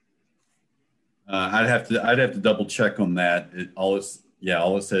 I'd have to double check on that. All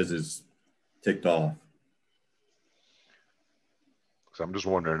it says is ticked off. So I'm just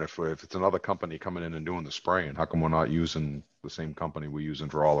wondering if it's another company coming in and doing the spraying, how come we're not using the same company we're using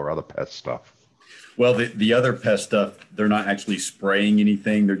for all our other pest stuff? Well, the other pest stuff, they're not actually spraying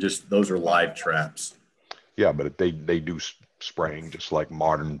anything. Those are live traps. Yeah, but they do spraying just like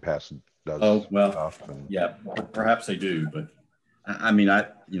Modern Pest does. Oh, well, stuff yeah, perhaps they do, but I mean, I'd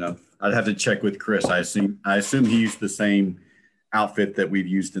have to check with Chris. I assume he used the same outfit that we've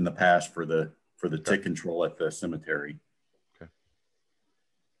used in the past for the tick control at the cemetery.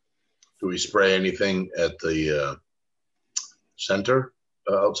 Do we spray anything at the center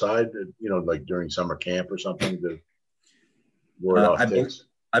outside, like during summer camp or something to ward off ticks?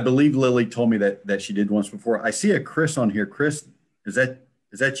 I believe Lily told me that she did once before. I see a Chris on here. Chris, is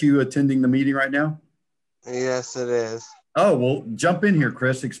that you attending the meeting right now? Yes, it is. Oh, well, jump in here,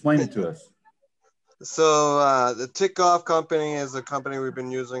 Chris. Explain it to us. So the Tick Off company is a company we've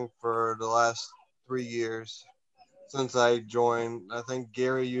been using for the last 3 years. Since I joined. I think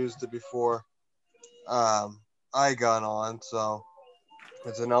Gary used it before I got on. So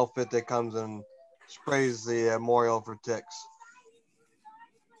it's an outfit that comes and sprays the memorial for ticks.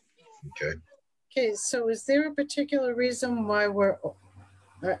 Okay. Okay, so is there a particular reason why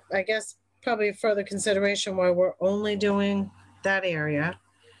I guess probably further consideration why we're only doing that area?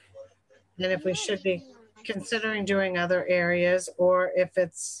 And if we should be considering doing other areas, or if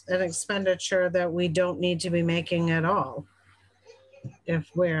it's an expenditure that we don't need to be making at all, if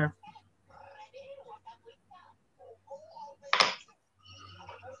we're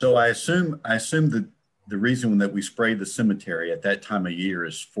so I assume that the reason that we spray the cemetery at that time of year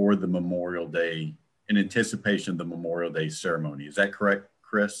is for the Memorial Day, in anticipation of the Memorial Day ceremony. Is that correct,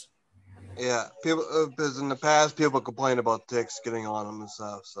 Chris? Yeah, people, because in the past people complain about ticks getting on them and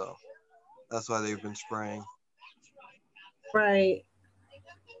stuff, so that's why they've been spraying. Right.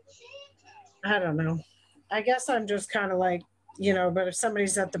 I don't know. I guess I'm just kind of like, but if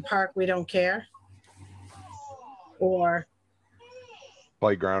somebody's at the park, we don't care. Or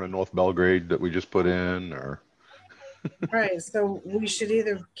playground in North Belgrade that we just put in, or right. So we should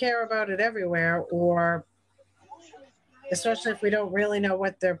either care about it everywhere, or especially if we don't really know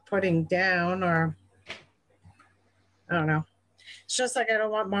what they're putting down, or I don't know. It's just like I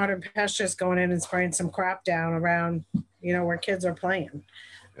don't want Modern Pest just going in and spraying some crap down around, where kids are playing.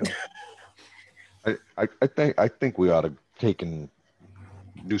 Yeah. I think we ought to take and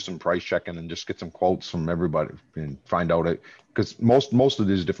do some price checking and just get some quotes from everybody and find out it, because most of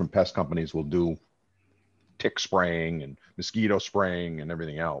these different pest companies will do tick spraying and mosquito spraying and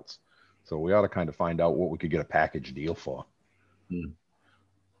everything else. So we ought to kind of find out what we could get a package deal for.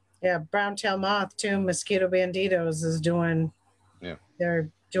 Yeah, brown tail moth too. Mosquito Banditos is doing. Yeah,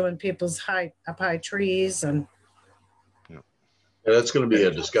 they're doing people's high trees, and yeah, that's going to be a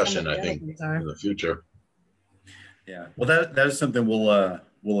discussion, I think, in the future. Yeah, well, that is something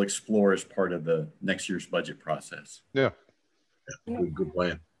we'll explore as part of the next year's budget process. Yeah, good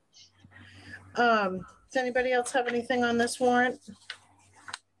plan. Does anybody else have anything on this warrant?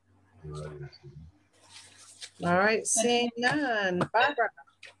 All right, seeing none. Barbara.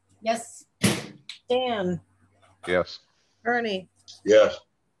 Yes. Dan. yes. Ernie. Yes.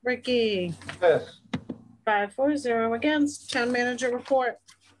 Ricky. Yes. 5-4-0 against. Town manager report.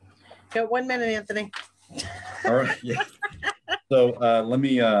 Got 1 minute, Anthony. All right. Yeah. So let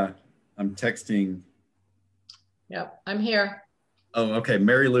me. I'm texting. Yep, I'm here. Oh, okay.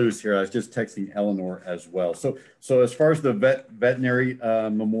 Mary Lou's here. I was just texting Eleanor as well. So as far as the veterinary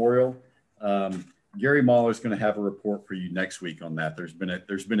memorial, Gary Mahler is going to have a report for you next week on that. There's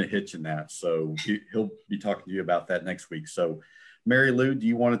been a hitch in that, so he'll be talking to you about that next week. So, Mary Lou, do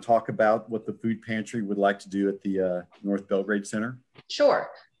you want to talk about what the food pantry would like to do at the North Belgrade Center? Sure.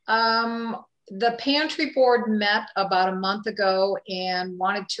 The pantry board met about a month ago and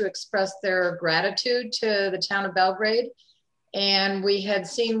wanted to express their gratitude to the town of Belgrade. And we had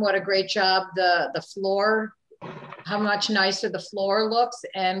seen what a great job the floor how much nicer the floor looks.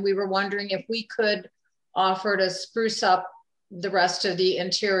 And we were wondering if we could offer to spruce up the rest of the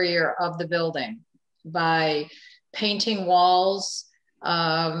interior of the building by painting walls,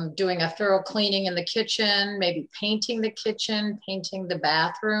 doing a thorough cleaning in the kitchen, maybe painting the kitchen, painting the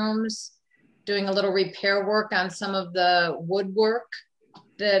bathrooms, doing a little repair work on some of the woodwork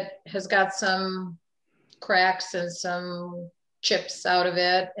that has got some cracks and some chips out of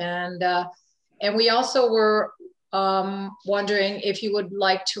it. And we also were wondering if you would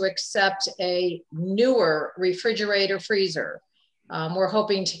like to accept a newer refrigerator freezer. We're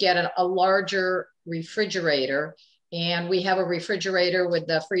hoping to get a larger refrigerator, and we have a refrigerator with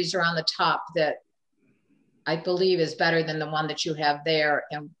the freezer on the top that I believe is better than the one that you have there.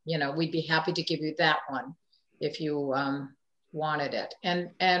 And, you know, we'd be happy to give you that one if you wanted it.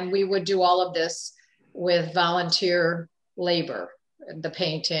 And we would do all of this with volunteer labor, the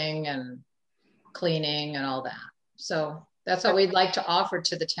painting and cleaning and all that. So that's what we'd like to offer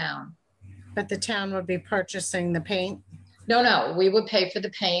to the town. But the town would be purchasing the paint? No, we would pay for the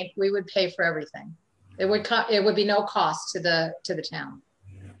paint. We would pay for everything. It would be no cost to the town.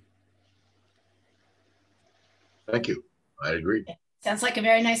 Thank you. I agree. Sounds like a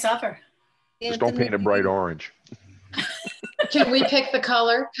very nice offer. Just don't paint it bright orange. Can we pick the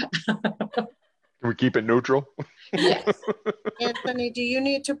color? Can we keep it neutral? Yes. Anthony, do you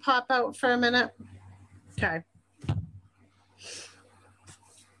need to pop out for a minute? Okay.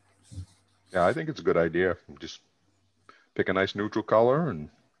 Yeah, I think it's a good idea. Just pick a nice neutral color. And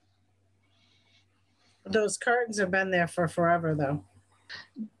those curtains have been there for forever, though.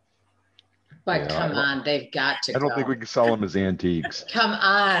 But yeah, come on, they've got to. I don't think we can sell them as antiques. Come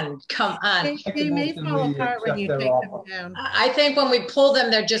on. They may fall apart when you take them down. I think when we pull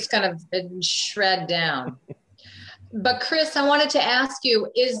them, they're just going to shred down. But Chris, I wanted to ask you,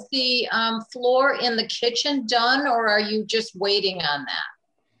 is the floor in the kitchen done, or are you just waiting on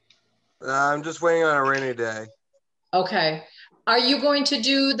that? I'm just waiting on a rainy day. Okay. Are you going to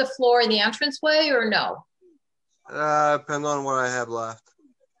do the floor in the entranceway or no? Depends on what I have left.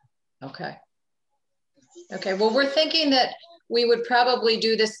 Okay. Okay. Well, we're thinking that we would probably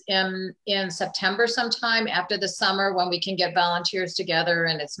do this in September sometime after the summer when we can get volunteers together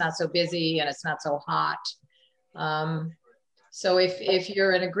and it's not so busy and it's not so hot. So if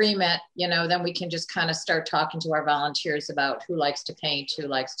you're in agreement, you know, then we can just kind of start talking to our volunteers about who likes to paint, who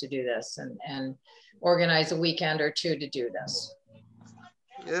likes to do this, and organize a weekend or two to do this.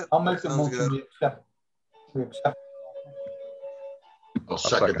 Yeah, I'll make the motion. We accept. I'll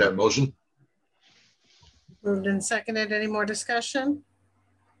second that motion. Moved and seconded. Any more discussion?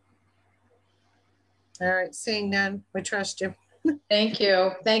 All right, seeing none, we trust you. Thank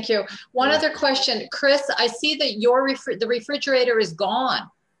you. Thank you. One other question, Chris, I see that the refrigerator is gone.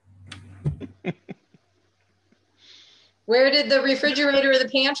 Where did the refrigerator or the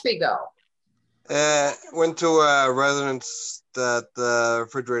pantry go? Went to a residence that the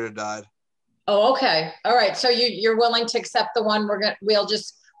refrigerator died. Oh, okay. All right. So you're willing to accept the one we'll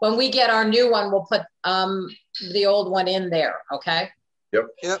just, when we get our new one, we'll put the old one in there. Okay.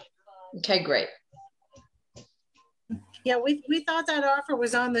 Yep. Okay, great. Yeah, we thought that offer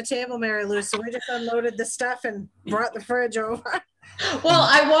was on the table, Mary Lou, so we just unloaded the stuff and brought the fridge over. Well,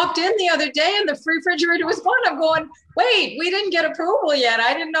 I walked in the other day and the refrigerator was gone. I'm going, wait, we didn't get approval yet.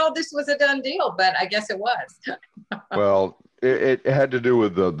 I didn't know this was a done deal, but I guess it was. Well, it had to do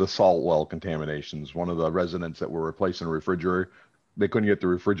with the salt well contaminations. One of the residents that were replacing a refrigerator, they couldn't get the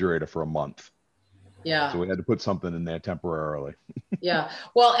refrigerator for a month. Yeah. So we had to put something in there temporarily. Yeah.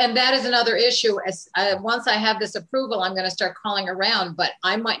 Well, and that is another issue. As once I have this approval, I'm going to start calling around, but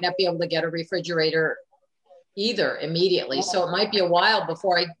I might not be able to get a refrigerator either immediately. So it might be a while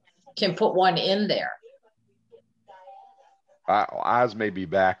before I can put one in there. Ours may be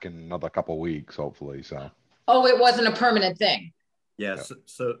back in another couple of weeks, hopefully. So. Oh, it wasn't a permanent thing. Yeah.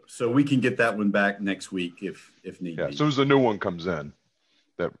 So we can get that one back next week if need be. As soon as the new one comes in,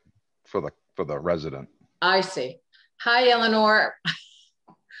 that for the resident. I see. Hi, Eleanor.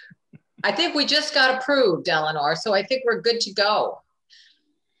 I think we just got approved, Eleanor. So I think we're good to go.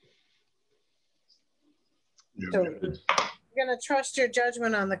 So we're going to trust your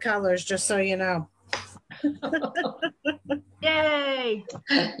judgment on the colors, just so you know. Yay.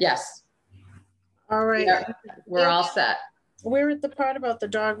 Yes. All right. We're all set. We're at the part about the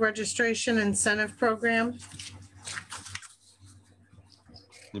dog registration incentive program.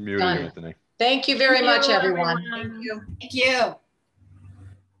 You're muted, Anthony. Thank you very much, everyone. Thank you. Thank you.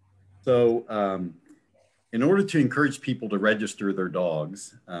 So in order to encourage people to register their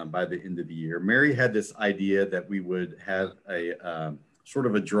dogs by the end of the year, Mary had this idea that we would have a sort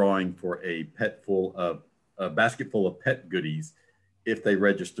of a drawing for a pet full of a basket full of pet goodies if they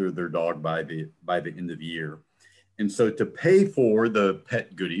register their dog by the end of the year. And so to pay for the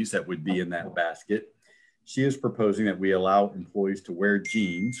pet goodies that would be in that basket, she is proposing that we allow employees to wear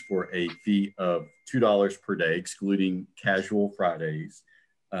jeans for a fee of $2 per day, excluding casual Fridays,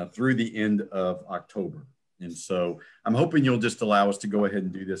 through the end of October. And so I'm hoping you'll just allow us to go ahead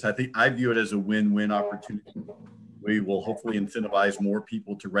and do this. I view it as a win-win opportunity. We will hopefully incentivize more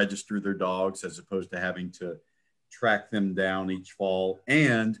people to register their dogs as opposed to having to track them down each fall.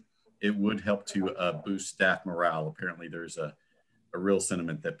 And it would help to boost staff morale. Apparently there's a real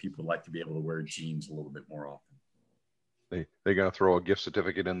sentiment that people like to be able to wear jeans a little bit more often. They're going to throw a gift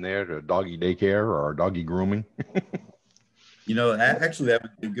certificate in there to doggy daycare or doggy grooming. You know, actually that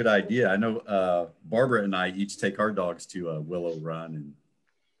would be a good idea. I know Barbara and I each take our dogs to Willow Run and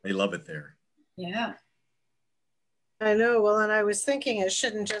they love it there. Yeah. I know. Well, and I was thinking it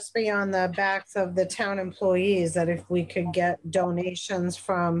shouldn't just be on the backs of the town employees, that if we could get donations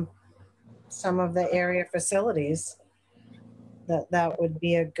from some of the area facilities, that would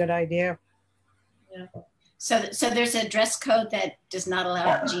be a good idea. Yeah. So there's a dress code that does not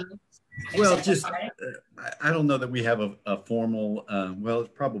allow jeans? Well, just, I don't know that we have a formal, well,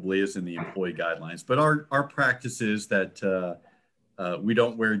 it probably is in the employee guidelines, but our practice is that we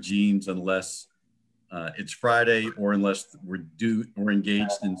don't wear jeans unless it's Friday or unless we're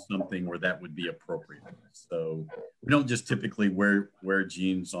engaged in something where that would be appropriate. So we don't just typically wear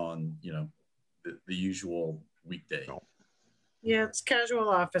jeans on, you know, the usual weekday. No. Yeah, it's casual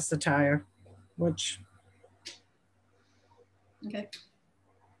office attire, which. Okay.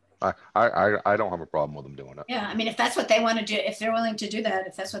 I don't have a problem with them doing it. Yeah, I mean, if that's what they want to do, if they're willing to do that,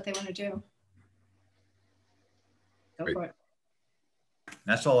 if that's what they want to do, go for it.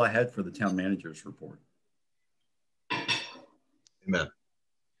 That's all I had for the town manager's report. Amen.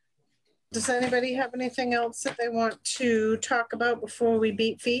 Does anybody have anything else that they want to talk about before we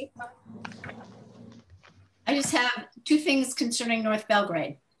beat feet? I just have two things concerning North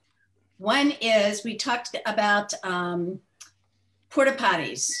Belgrade. One is we talked about porta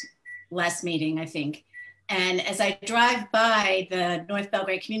potties last meeting, I think. And as I drive by the North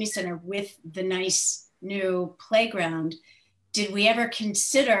Belgrade Community Center with the nice new playground, did we ever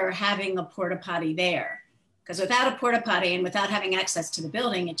consider having a porta potty there? Because without a porta potty and without having access to the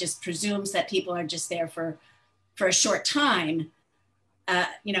building, it just presumes that people are just there for a short time,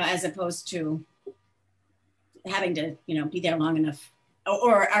 you know, as opposed to having to, you know, be there long enough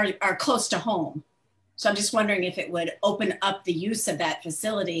or are close to home. So I'm just wondering if it would open up the use of that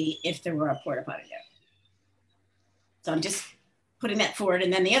facility if there were a porta potty there. So I'm just putting that forward.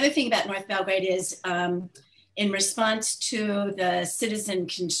 And then the other thing about North Belgrade is in response to the citizen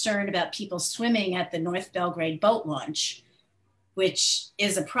concern about people swimming at the North Belgrade boat launch, which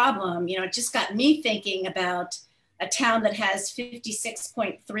is a problem, you know, it just got me thinking about a town that has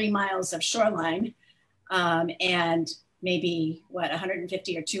 56.3 miles of shoreline and maybe what,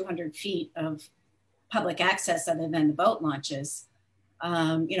 150 or 200 feet of public access other than the boat launches.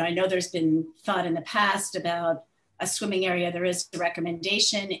 You know, I know there's been thought in the past about a swimming area. There is a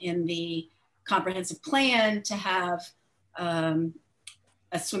recommendation in the comprehensive plan to have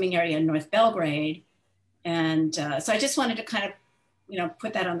a swimming area in North Belgrade. And so I just wanted to kind of, you know,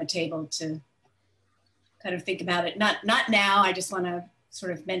 put that on the table to kind of think about it. Not now, I just want to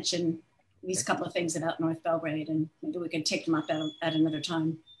sort of mention these couple of things about North Belgrade and maybe we can take them up at another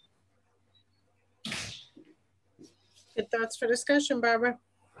time. Good thoughts for discussion, Barbara?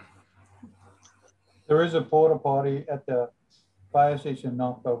 There is a porta potty at the fire station in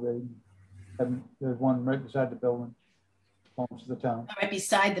North Belgrade. And there's one right beside the building, belongs to the town. Right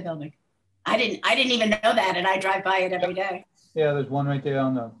beside the building. I didn't even know that, and I drive by it every day. Yeah, there's one right there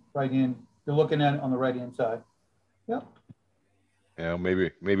on the right hand. You're looking at it on the right hand side. Yep. Yeah,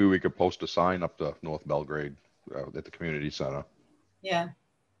 maybe we could post a sign up to North Belgrade at the community center. Yeah.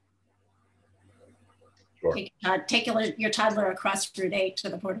 Sure. Take your toddler across Route 8 to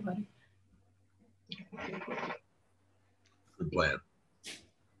the porta potty. Good plan.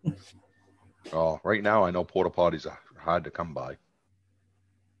 Oh, right now I know porta potties are hard to come by.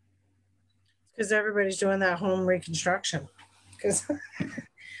 Because everybody's doing that home reconstruction. Because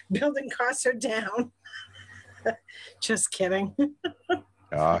building costs are down. Just kidding.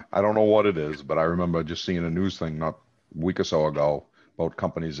 I don't know what it is, but I remember just seeing a news thing not a week or so ago about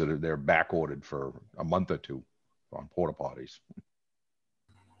companies that they're back ordered for a month or two on porta potties.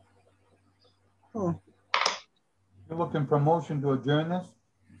 Hmm. You're looking for a motion to adjourn this?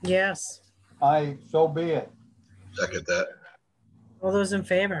 Yes. So be it. Second that. All those in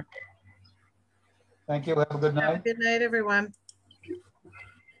favor? Thank you. Have a good night. Have a good night, everyone.